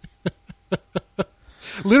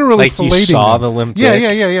 Literally like filleting you saw them. the limp dick?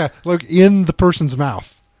 Yeah. Like in the person's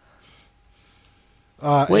mouth.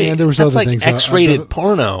 Wait, and there was that's other like things. X-rated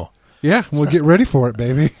porno. Yeah, well, get ready for it,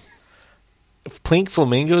 baby. Pink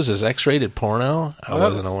Flamingos is X-rated porno? I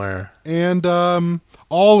wasn't aware. And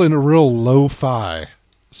all in a real lo-fi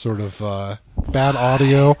sort of bad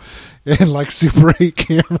audio and like Super 8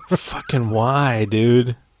 camera. Fucking why,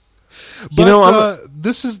 dude? But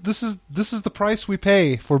this is the price we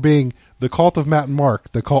pay for being the Cult of Matt and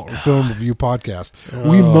Mark, the Cult Film Review Podcast.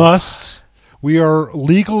 We are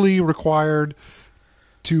legally required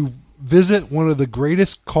to visit one of the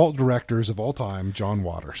greatest cult directors of all time, John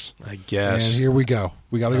Waters. I guess. And here we go.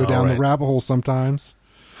 We got to go down the rabbit hole sometimes.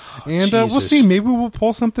 And Jesus. we'll see. Maybe we'll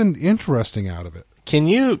pull something interesting out of it. Can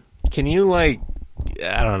you like,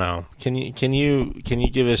 I don't know. Can you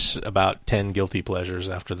give us about 10 guilty pleasures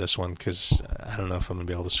after this one? Because I don't know if I'm gonna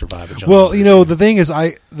be able to survive a John Waters movie. the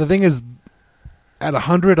thing is, at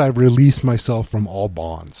 100, I release myself from all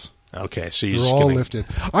bonds. Okay, so you're They're just all lifted.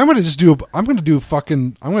 I'm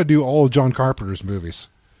gonna do all of John Carpenter's movies.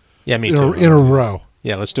 Yeah, me too. In a row.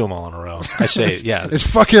 Yeah, let's do them all in a row. I say, yeah. It's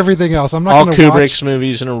fuck everything else. I'm not all gonna Kubrick's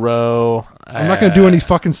movies in a row. I'm not gonna do any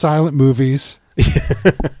fucking silent movies.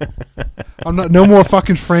 No more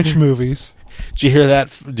fucking French movies. Did you hear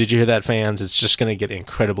that, fans? It's just going to get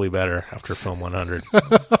incredibly better after Film 100.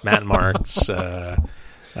 Matt and Mark's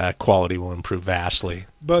quality will improve vastly.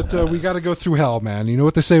 But we got to go through hell, man. You know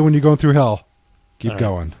what they say when you're going through hell? Keep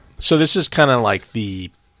going. So this is kind of like the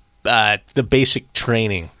basic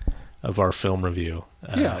training of our film review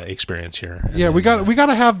experience here. And we got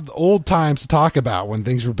to have old times to talk about when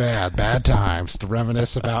things were bad times to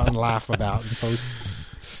reminisce about and laugh about and post.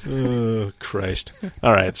 Oh, Christ.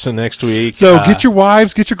 All right, so next week. So get your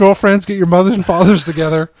wives, get your girlfriends, get your mothers and fathers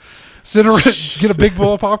together. Sit around, get a big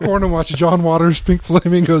bowl of popcorn and watch John Waters' Pink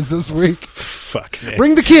Flamingos this week. Fuck, man.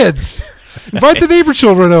 Bring the kids. Invite the neighbor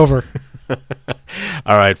children over.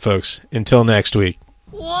 All right, folks. Until next week.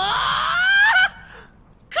 What?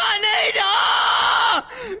 Kaneda!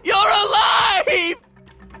 You're alive!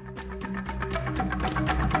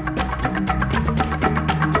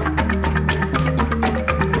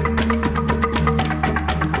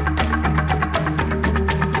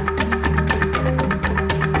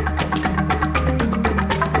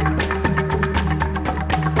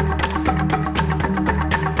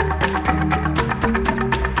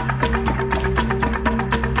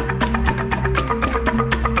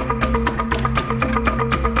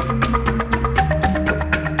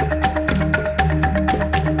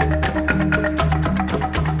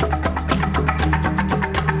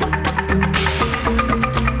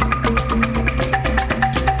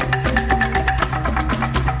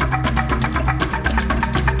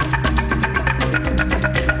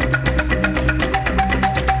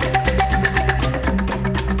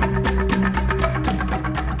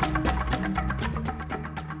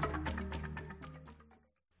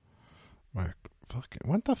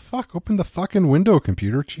 What the fuck? Open the fucking window,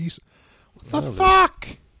 computer. Jeez. What the fuck?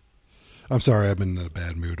 I'm sorry, I've been in a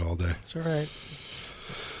bad mood all day. It's all right.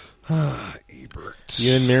 Ebert.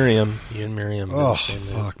 You and Miriam. Oh,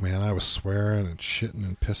 fuck, man. I was swearing and shitting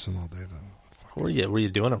and pissing all day. Were you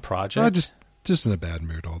doing a project? Just in a bad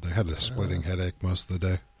mood all day. I had a splitting headache most of the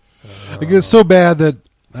day. It was so bad that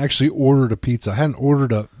I actually ordered a pizza. I hadn't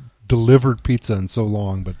ordered a delivered pizza in so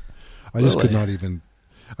long, but I just could not even.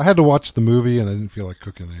 I had to watch the movie, and I didn't feel like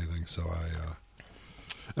cooking anything, so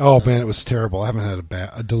oh, man, it was terrible. I haven't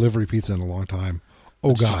had a delivery pizza in a long time. Oh,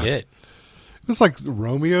 What did God. you get? It was like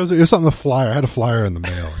Romeo's. It was something, the flyer. I had a flyer in the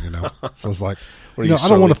mail, So I was like, What, I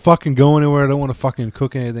don't want to fucking go anywhere. I don't want to fucking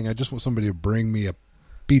cook anything. I just want somebody to bring me a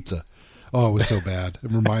pizza. Oh, it was so bad.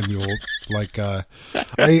 It reminded me old. Like, I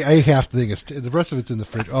ate half the thing. The rest of it's in the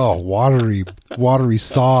fridge. Oh, watery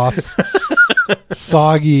sauce,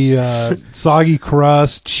 soggy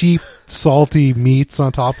crust, cheap, salty meats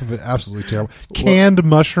on top of it. Absolutely terrible. Canned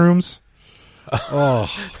mushrooms. Oh.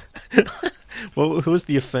 Well, who was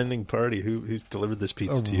the offending party? Who delivered this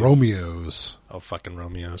pizza to you? Romeo's. Oh, fucking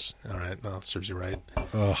Romeo's. All right. No, that serves you right.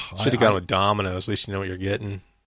 Oh, Should have gone with Domino's. At least you know what you're getting.